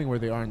 not knowing where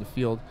they are in the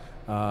field.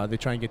 They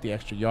try and get the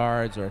extra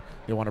yards, or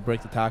they want to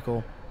break the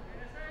tackle.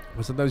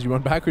 But sometimes you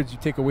run backwards, you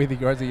take away the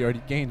yards that you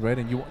already gained, right?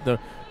 And the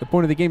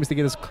point of the game is to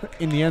get us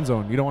in the end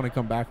zone. You don't want to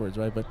come backwards,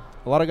 right? But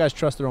a lot of guys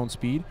trust their own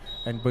speed.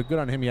 But good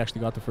on him, he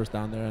actually got the first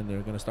down there, and they're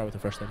going to start with the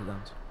fresh set of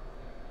downs.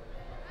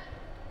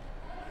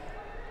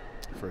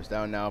 First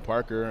down now,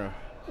 Parker.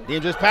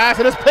 Dangerous pass,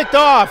 and it's picked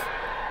off.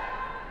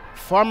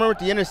 Farmer with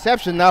the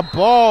interception. That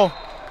ball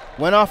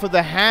went off of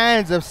the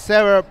hands of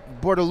Sarah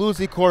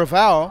Bortoluzzi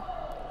Corval.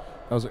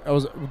 That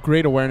was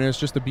great awareness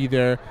just to be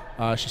there.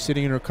 She's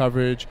sitting in her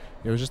coverage.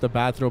 It was just a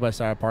bad throw by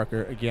Sarah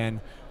Parker.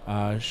 Again,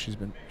 she's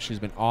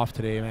been off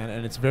today, man,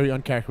 and it's very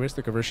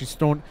uncharacteristic of her. She's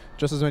thrown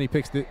just as many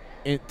picks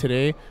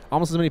today,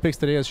 almost as many picks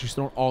today as she's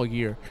thrown all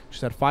year.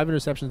 She's had 5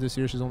 interceptions this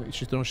year. She's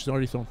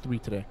already thrown 3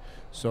 today.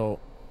 So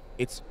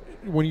it's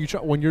when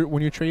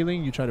you're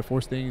trailing, you try to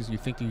force things. You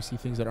think that you see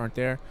things that aren't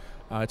there.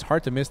 It's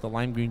hard to miss the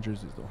lime green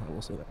jerseys, though. I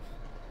will say that.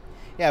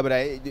 Yeah, but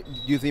do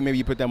you think maybe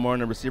you put that more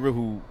on a receiver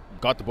who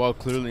got the ball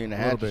clearly in the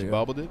hands? She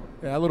bobbled it?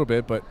 Yeah, a little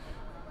bit, but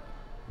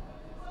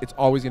it's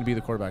always going to be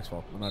the quarterback's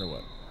fault, no matter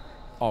what.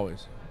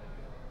 Always.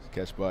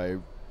 Catch by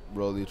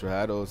Rolly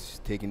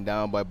Trahatos, taken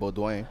down by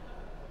Baudouin.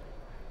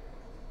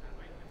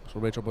 So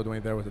Rachel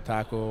Baudouin there with the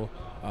tackle.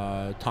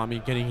 Tommy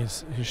getting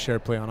his share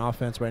play on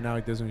offense right now.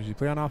 He doesn't usually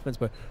play on offense,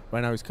 but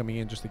right now he's coming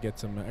in just to get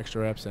some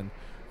extra reps and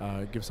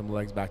give some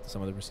legs back to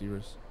some of the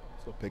receivers.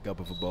 So pick up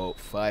of about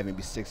 5,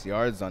 maybe 6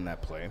 yards on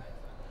that play.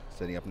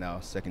 Setting up now,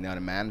 second down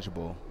and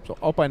manageable. So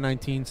up by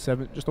 19,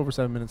 just over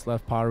 7 minutes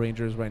left. Power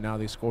Rangers right now,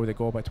 they score. They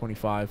go up by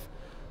 25.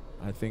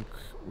 I think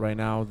right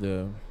now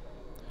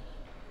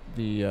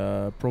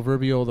the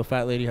proverbial the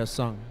fat lady has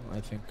sung. I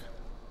think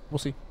we'll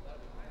see.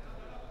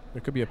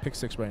 There could be a pick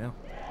 6 right now.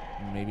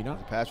 Maybe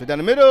not. Pass right down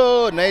the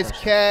middle. Nice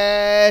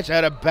catch.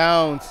 Out of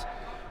bounds.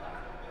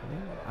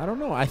 I don't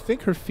know. I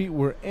think her feet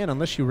were in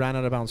unless she ran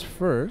out of bounds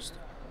first.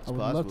 I would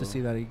love to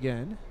see that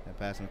again. That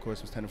pass, of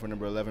course, was 10 for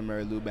number 11,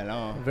 Mary Lou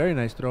Ballon. Very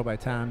nice throw by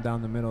Tam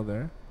down the middle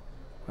there.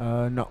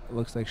 No,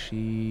 looks like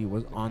she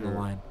was on the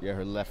line. Yeah,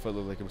 her left foot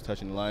looked like it was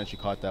touching the line. She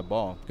caught that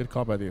ball. Good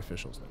call by the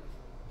officials there.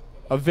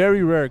 A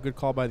very rare good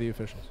call by the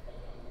officials.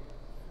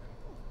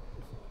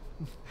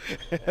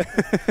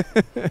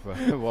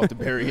 Walter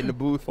Berry in the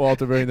booth.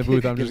 Walter Berry in the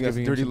booth. I'm just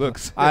giving dirty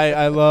looks.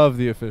 I love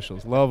the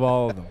officials. Love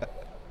all of them.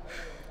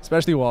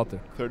 Especially Walter.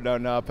 Third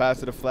down now. Pass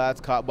to the flats.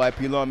 Caught by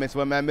Pilon. Missed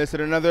one man. Missed it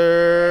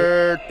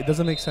another. It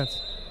doesn't make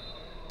sense.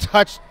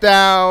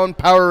 Touchdown,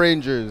 Power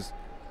Rangers.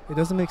 It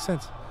doesn't make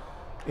sense.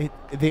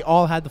 They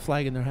all had the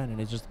flag in their hand and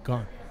it's just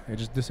gone. It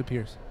just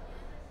disappears.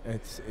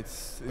 It's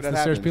the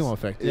Serge Pilon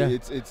effect. Yeah.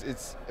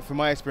 It's from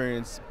my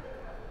experience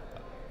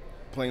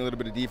playing a little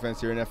bit of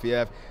defense here in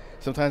FEF.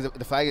 Sometimes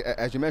the flag,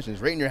 as you mentioned,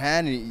 is right in your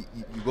hand, and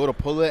you go to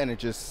pull it, and it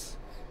just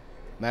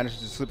manages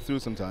to slip through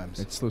sometimes.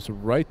 It slips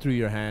right through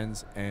your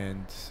hands,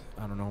 and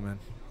I don't know, man.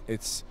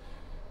 It's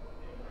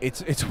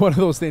one of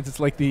those things. It's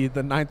like the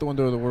ninth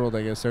wonder of the world,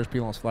 I guess, Serge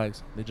Pilon's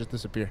flags. They just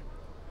disappear.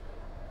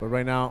 But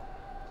right now,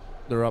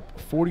 they're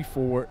up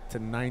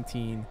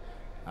 44-19.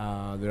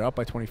 They're up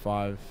by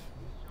 25.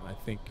 I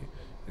think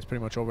it's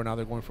pretty much over now.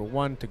 They're going for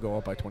 1 to go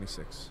up by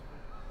 26.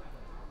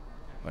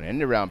 On the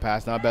end around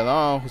pass now,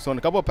 Bellon, who's thrown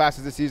a couple of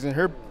passes this season.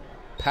 Her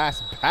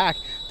pass back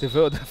to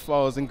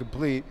Philadelphia is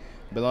incomplete.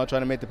 Bellon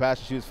trying to make the pass.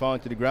 She was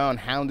falling to the ground,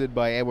 hounded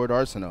by Edouard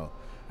Arsenault.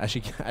 As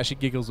she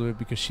giggles with it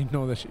because she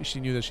knew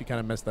that she kind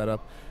of messed that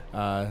up.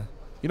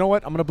 You know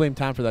what? I'm gonna blame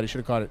Tam for that. He should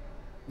have caught it.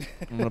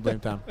 I'm gonna blame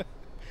Tam.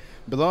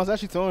 Bellon's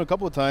actually thrown a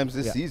couple of times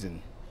this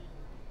season.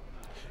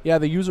 Yeah,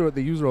 they use her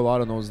a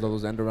lot on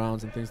those end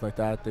arounds and things like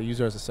that. They use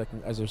her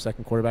as their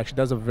second quarterback. She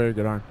does have a very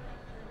good arm.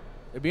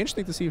 It'd be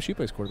interesting to see if she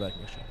plays quarterback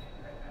next year.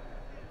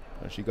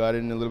 She got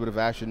in a little bit of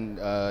action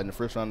in the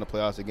first round of the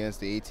playoffs against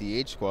the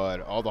ATH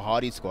squad, all the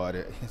Hottie squad.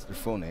 It's their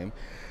full name.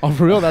 Oh,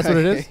 for real? That's what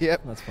it is?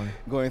 Yep. That's funny.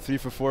 Going 3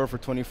 for 4 for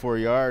 24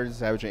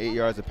 yards, averaging 8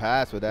 yards a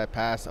pass. But that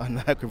pass on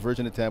that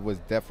conversion attempt was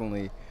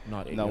definitely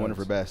not one of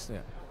her best.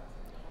 Yeah.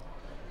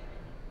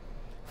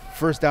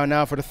 First down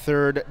now for the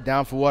third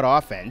down for what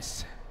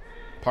offense?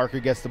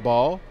 Parker gets the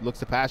ball, looks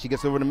to pass, she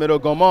gets over the middle,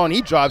 Gaumont,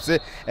 he drops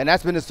it, and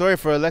that's been the story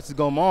for Alexis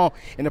Gaumont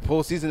in the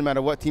postseason, no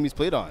matter what team he's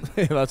played on.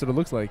 That's what it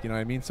looks like, you know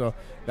what I mean? So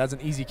that's an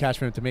easy catch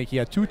for him to make. He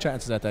had 2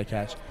 chances at that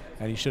catch,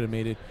 and he should have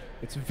made it.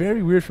 It's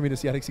very weird for me to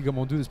see Alexis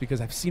Gaumont do this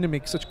because I've seen him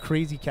make such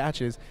crazy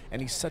catches,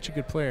 and he's such a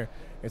good player.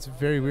 It's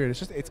very weird.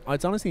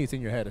 It's honestly, it's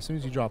in your head. As soon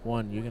as you drop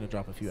one, you're going to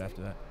drop a few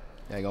after that.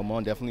 Yeah,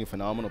 Gaumont definitely a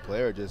phenomenal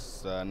player,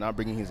 just not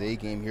bringing his A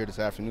game here this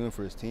afternoon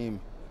for his team.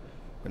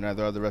 But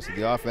neither are the rest of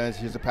the offense.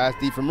 Here's a pass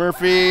deep for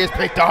Murphy. It's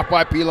picked off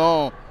by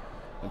Pilon.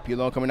 And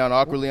Pilon coming down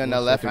awkwardly on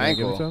that left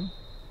ankle.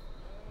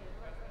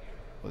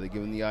 Will they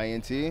give him the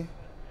INT?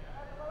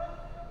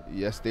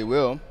 Yes, they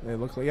will. They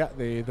look like, yeah,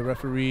 the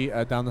referee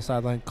down the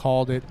sideline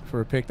called it for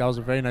a pick. That was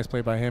a very nice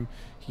play by him.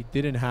 He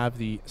didn't have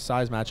the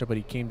size matchup, but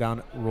he came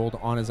down, rolled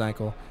on his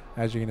ankle,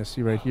 as you're going to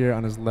see right here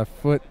on his left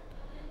foot.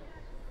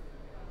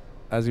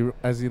 As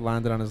he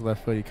landed on his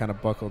left foot, he kind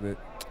of buckled it.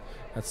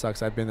 That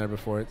sucks. I've been there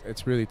before.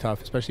 It's really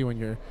tough, especially when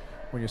you're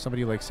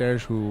somebody like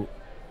Serge, who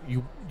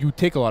you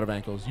take a lot of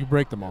ankles. You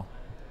break them all.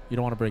 You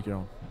don't want to break your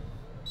own.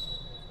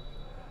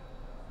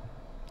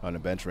 On the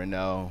bench right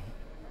now,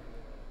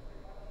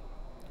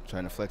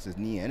 trying to flex his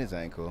knee and his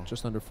ankle.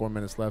 Just under 4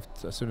 minutes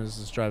left. As soon as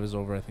this drive is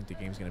over, I think the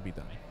game's going to be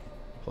done.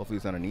 Hopefully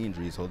it's not a knee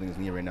injury. He's holding his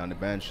knee right now on the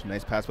bench.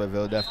 Nice pass by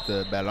Villedef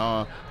to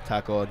Ballon.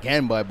 Tackle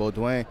again by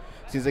Baudouin.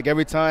 Seems like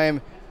every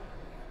time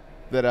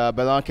that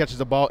Ballon catches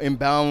the ball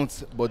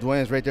inbounds,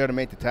 Baudouin is right there to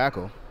make the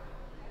tackle.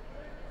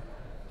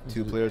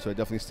 2 players who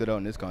definitely stood out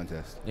in this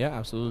contest. Yeah,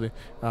 absolutely.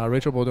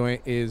 Rachel Baudouin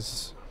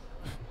is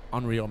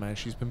unreal, man.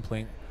 She's been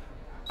playing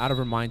out of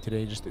her mind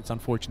today. Just it's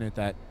unfortunate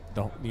that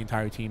the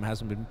entire team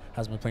hasn't been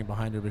playing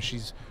behind her, but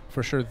she's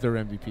for sure their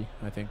MVP,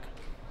 I think.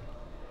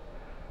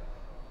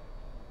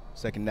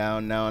 Second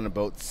down now on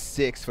about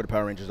 6 for the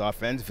Power Rangers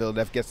offense.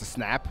 Villedef gets the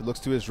snap, looks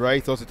to his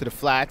right, throws it to the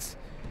flats.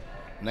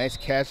 Nice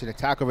catch and a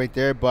tackle right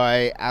there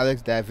by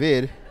Alex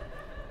David.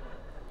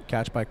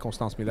 Catch by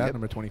Constance Milat,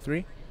 number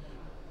 23,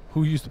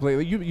 who used to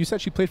play. You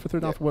said she played for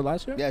third down for what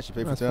last year? Yeah, she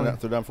played for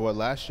third down for what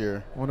last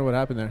year. I wonder what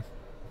happened there.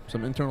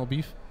 Some internal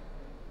beef?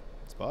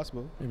 It's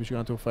possible. Maybe she got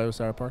into a fight with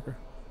Sarah Parker.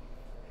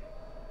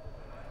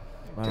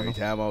 Terry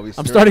Tam always.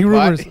 I'm starting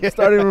rumors.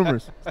 Starting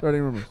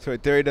rumors. So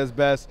Terry does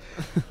best.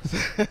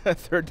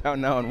 Third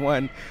down now on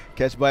 1.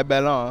 Catch by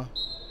Ballon.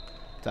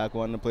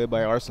 Tackle on the play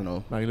by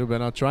Arsenal. Marie-Lou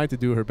Bernard tried to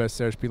do her best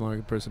Serge Pilon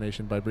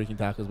impersonation by breaking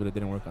tackles, but it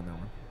didn't work on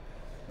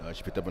that one.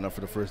 She picked up enough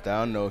for the first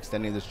down. No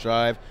extending this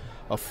drive.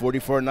 A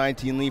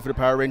 44-19 lead for the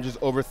Power Rangers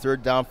over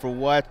third down for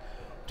what?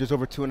 Just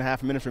over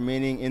 2.5 minutes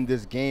remaining in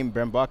this game.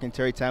 Bren Bach and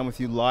Terry Tam with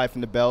you live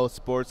from the Bell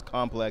Sports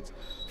Complex.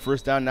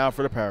 First down now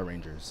for the Power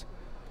Rangers.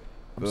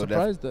 I'm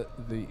surprised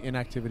at the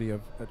inactivity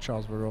of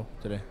Charles Verreau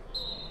today.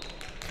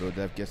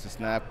 Villedef gets the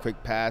snap,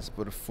 quick pass,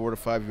 but a 4 to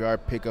 5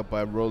 yard pickup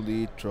by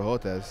Rolly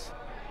Trojotes.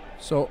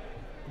 So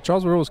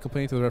Charles Verreau was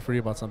complaining to the referee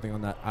about something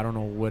on that. I don't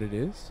know what it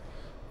is,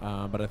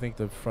 but I think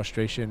the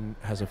frustration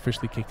has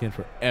officially kicked in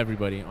for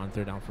everybody on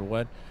third down for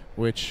what,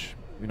 which,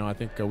 you know, I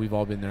think we've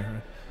all been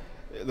there.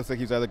 Right? It looks like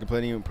he was either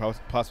complaining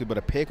possibly about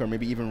a pick or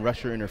maybe even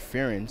rusher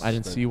interference. I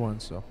didn't see one,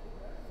 so.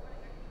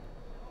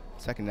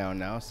 Second down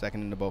now,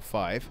 second and about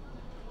 5.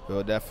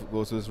 Villedef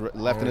goes to his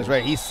left and his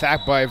right. He's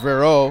sacked by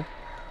Verreau.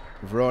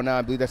 Verreau now,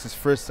 I believe that's his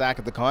first sack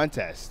of the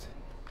contest.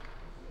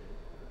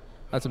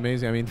 That's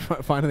amazing. I mean,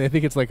 finally, I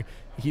think it's like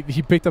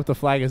he picked up the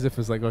flag as if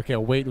it's like, okay, a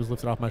weight was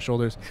lifted off my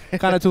shoulders.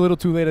 Kind of too little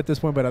too late at this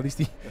point, but at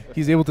least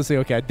he's able to say,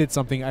 okay, I did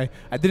something. I'm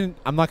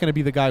not going to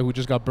be the guy who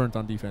just got burnt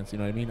on defense. You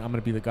know what I mean? I'm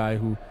going to be the guy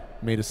who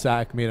made a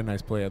sack, made a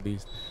nice play at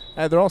least.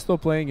 They're all still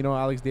playing. You know,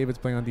 Alex David's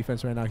playing on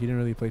defense right now. He didn't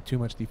really play too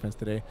much defense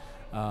today.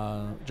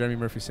 Jeremy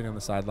Murphy sitting on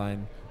the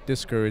sideline,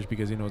 discouraged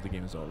because he knows the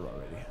game is over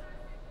already.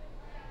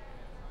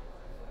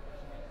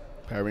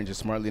 Power Rangers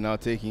smartly now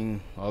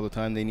taking all the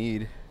time they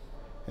need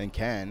and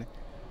can.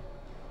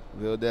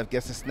 Villedef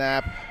gets a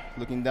snap,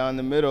 looking down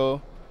the middle.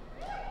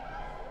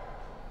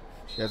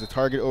 She has a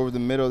target over the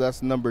middle.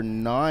 That's number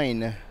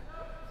 9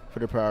 for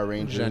the Power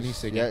Rangers. Janice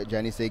Seguin. Yeah,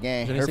 Janice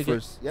Seguin. Her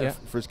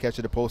first catch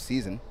of the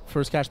postseason.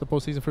 First catch of the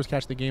postseason, first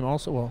catch of the game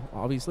also, well,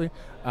 obviously.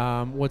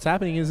 What's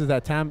happening is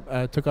that Tam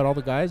took out all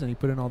the guys and he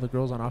put in all the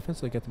girls on offense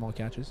so they get them all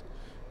catches.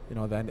 You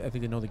know, I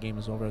think they know the game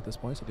is over at this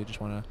point, so they just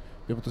want to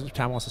be able to.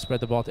 Tam wants to spread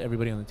the ball to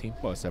everybody on the team.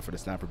 Well, except for the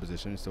snapper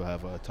position, we still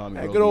have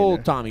Tommy. Good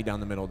old Tommy down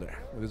the middle there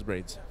with his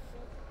braids.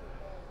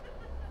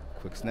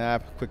 Quick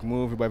snap, quick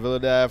move by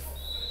Villedef.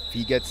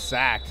 He gets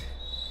sacked.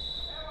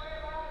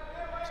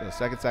 So the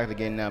second sack of the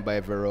game now by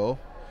Verreau.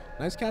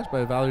 Nice catch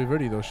by Valerie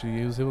Verdi, though.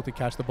 She was able to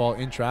catch the ball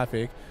in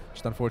traffic.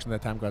 Just unfortunate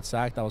that time got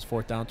sacked. That was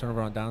fourth down,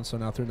 turnover on down. So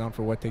now third down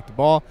for what? Take the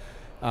ball.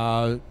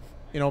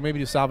 You know, maybe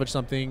to salvage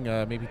something.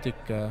 Maybe take.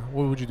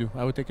 What would you do?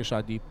 I would take a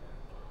shot deep.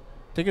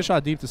 take a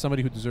shot deep to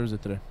somebody who deserves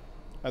it today.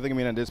 I think,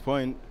 at this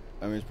point,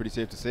 it's pretty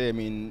safe to say.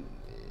 You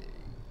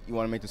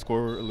want to make the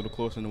score a little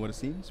closer than what it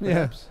seems,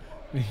 perhaps?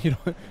 Yeah. You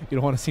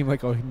don't want to seem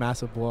like a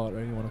massive blowout,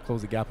 right? You want to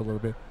close the gap a little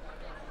bit.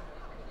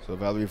 So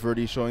Valerie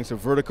Verdi showing some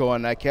vertical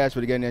on that catch,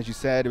 but again, as you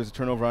said, it was a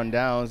turnover on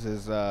downs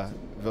as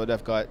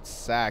Villedef got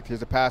sacked.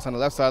 Here's a pass on the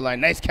left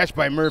sideline. Nice catch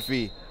by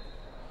Murphy.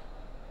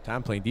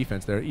 Tam playing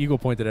defense there. Eagle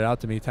pointed it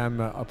out to me. Tam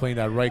playing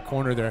that right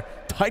corner there.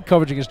 Tight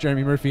coverage against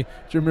Jeremy Murphy.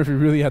 Jeremy Murphy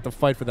really had to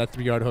fight for that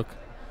 3-yard hook.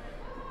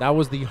 That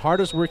was the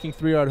hardest working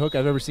 3-yard hook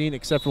I've ever seen,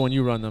 except for when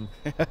you run them,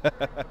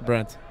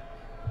 Brent.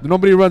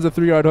 Nobody runs a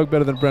 3-yard hook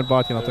better than Brent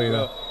Botkin, I'll tell you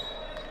that.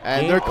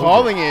 And they're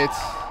calling it.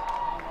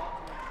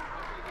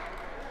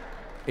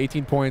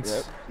 18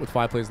 points with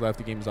 5 plays left.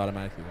 The game is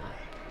automatically over.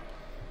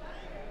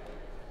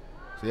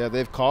 So yeah,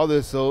 they've called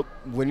this. So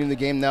winning the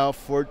game now,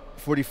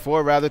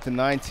 44 rather to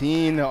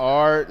 19,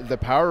 are the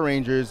Power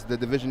Rangers, the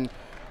Division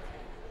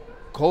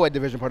Coed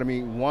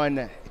Division,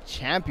 1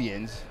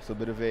 champions. So a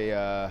bit of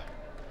a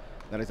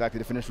not exactly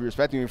the finish we were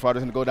expecting. We thought it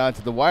was going to go down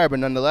to the wire, but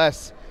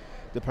nonetheless,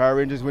 the Power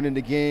Rangers winning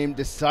the game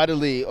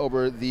decidedly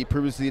over the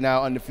previously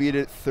now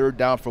undefeated third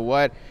down for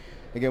what.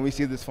 Again, we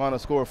see this final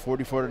score,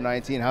 44 to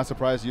 19. How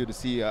surprised are you to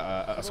see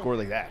a score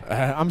like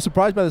that? I'm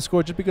surprised by the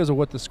score just because of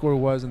what the score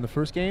was in the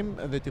first game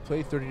that they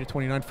played, 30 to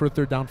 29 for a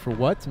third down for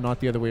what,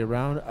 not the other way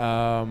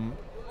around.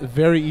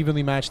 Very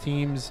evenly matched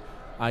teams.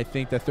 I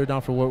think that third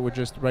down for what were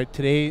just right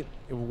today.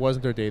 It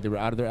wasn't their day. They were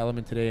out of their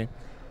element today.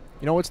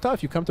 You know, it's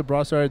tough. You come to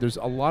Brossard, there's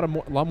a lot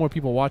more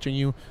people watching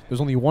you.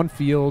 There's only one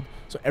field,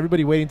 so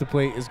everybody waiting to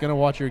play is going to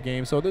watch your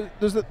game. So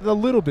there's a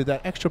little bit,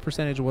 that extra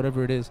percentage or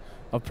whatever it is,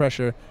 of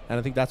pressure, and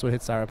I think that's what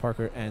hit Sarah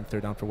Parker and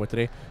third down for what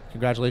today.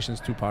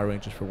 Congratulations to Power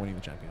Rangers for winning the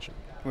championship.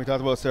 We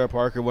talked about Sarah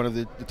Parker, one of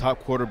the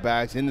top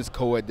quarterbacks in this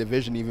co-ed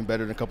division, even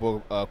better than a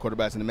couple of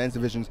quarterbacks in the men's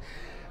divisions.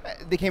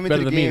 They came into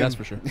the game. Better than me, that's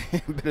for sure.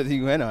 Better than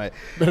you and I.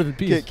 Better than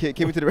Peace.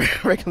 Came into the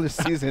regular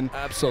season.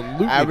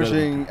 Absolutely.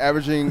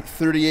 Averaging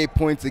 38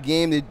 points a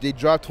game. They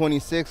dropped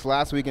 26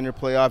 last week in their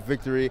playoff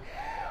victory,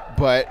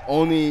 but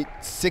only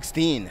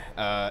 16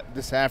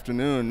 this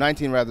afternoon.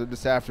 19 rather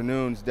this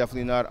afternoon. It's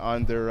definitely not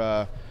on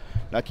their,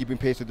 not keeping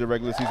pace with their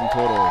regular season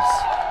totals.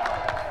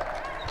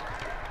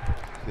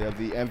 They have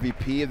the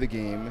MVP of the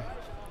game.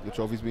 The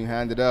trophy's being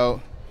handed out.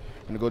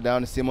 Going to go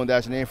down to Simon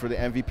Dagenet for the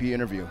MVP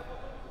interview.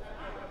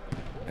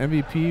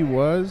 MVP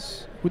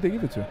was, who'd they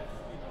give it to?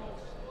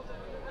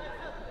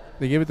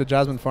 They gave it to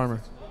Jasmine Farmer.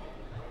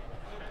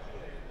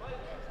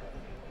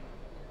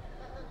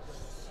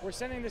 We're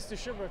sending this to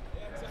Sherbrooke.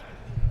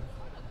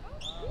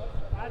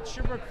 At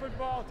Sherbrooke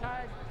football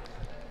tag.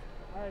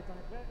 All right, on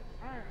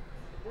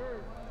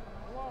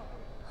 1,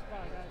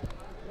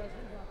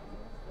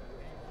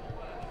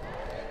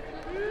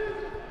 2,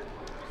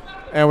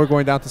 3. And we're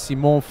going down to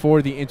Simon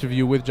for the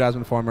interview with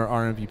Jasmine Farmer,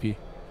 our MVP.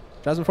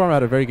 Jasmine Farmer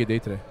had a very good day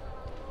today.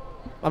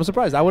 I'm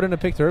surprised. I wouldn't have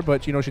picked her,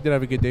 but she did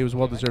have a good day. Was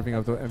well deserving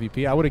of the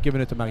MVP. I would have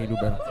given it to Marie-Lou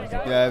Bellin.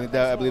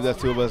 Yeah, I believe that's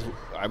 2 of us.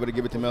 I would have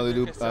given it to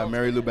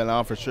Marie-Lou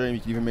Bellin for sure.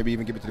 Maybe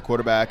even give it to the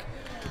quarterback,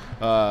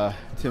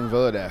 Tim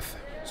Villedef.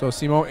 So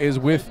Simon is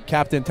with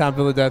Captain Tam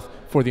Villedef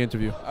for the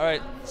interview. All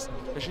right.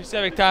 Je suis ici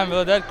avec Tam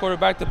Villedef,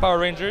 quarterback the Power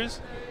Rangers,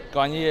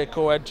 gagné a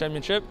co-ed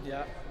championship.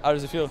 Yeah. How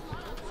does it feel?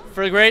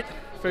 Feel great.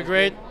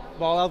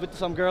 Ball out with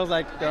some girls,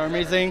 they're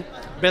amazing.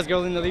 Best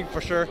girls in the league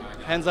for sure.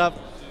 Hands up.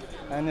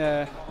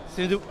 And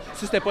si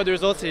c'était pas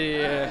deux autres,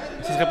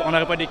 on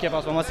n'aurait pas d'équipe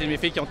en ce moment. C'est mes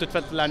filles qui ont toutes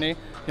fait toute l'année.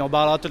 Ils ont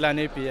ball out toute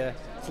l'année, puis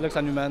c'est là que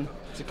ça nous mène.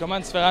 C'est comment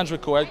différent de jouer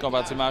co-ed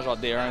comparativement genre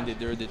D1,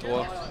 D2,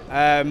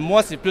 D3?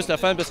 Moi, c'est plus le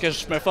fun parce que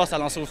je me force à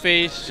lancer aux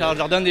filles. Je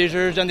leur donne des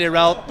jeux, je donne des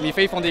routes. Mes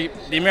filles font des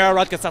meilleurs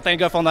routes que certains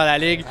gars font dans la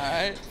ligue.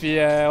 Puis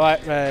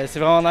c'est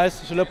vraiment nice.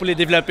 Je suis là pour les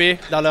développer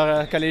dans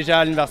leur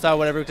collégial, universitaire,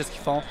 whatever, qu'est-ce qu'ils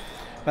font.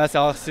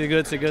 C'est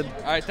good.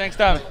 All right, thanks,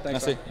 Tam.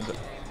 Merci.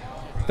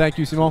 Thank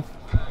you, Simon.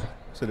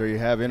 So there you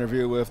have an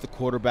interview with the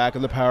quarterback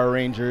of the Power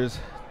Rangers,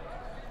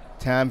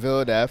 Tam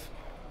Villedef.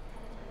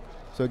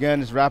 So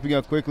again, just wrapping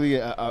up quickly,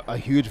 a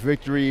huge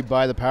victory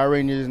by the Power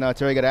Rangers. Now,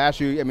 Terry, I got to ask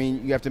you,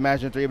 you have to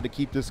imagine if they're able to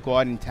keep this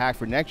squad intact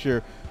for next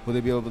year, will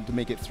they be able to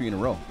make it 3 in a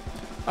row?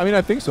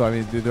 I think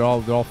so. They're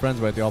all friends,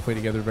 but they all play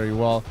together very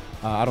well.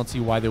 I don't see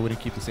why they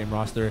wouldn't keep the same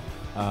roster.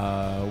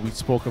 We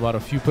spoke about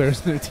a few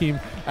players in their team,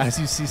 as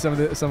you see some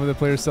of the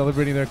players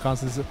celebrating their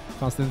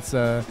Constance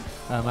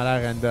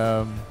Malher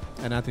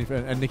and Anthony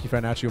and Nikki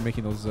Franaccio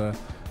making those the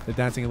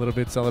dancing a little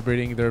bit,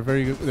 celebrating. They're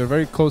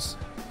very close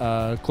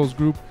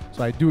group.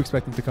 So I do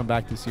expect them to come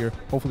back this year.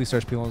 Hopefully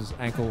Serge Pilon's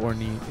ankle or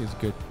knee is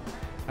good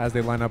as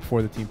they line up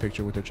for the team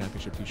picture with their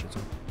championship t-shirts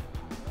on.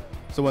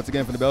 So once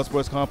again, from the Bell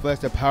Sports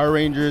Complex, the Power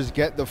Rangers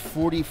get the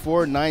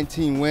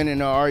 44-19 win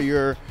and are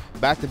your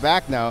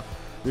back-to-back now.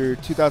 Their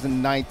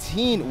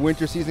 2019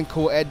 winter season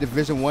co-ed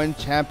Division 1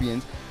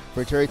 champions.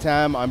 For Terry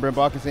Tam, I'm Brent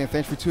Botkin saying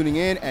thanks for tuning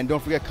in. And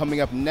don't forget,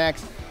 coming up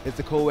next, it's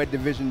the co-ed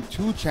Division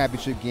 2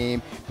 championship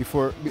game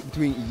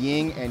between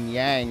Ying and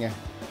Yang.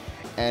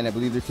 And I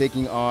believe they're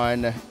taking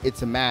on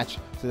It's a Match.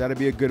 So that'll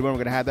be a good one. We're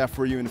going to have that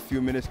for you in a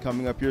few minutes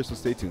coming up here, so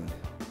stay tuned.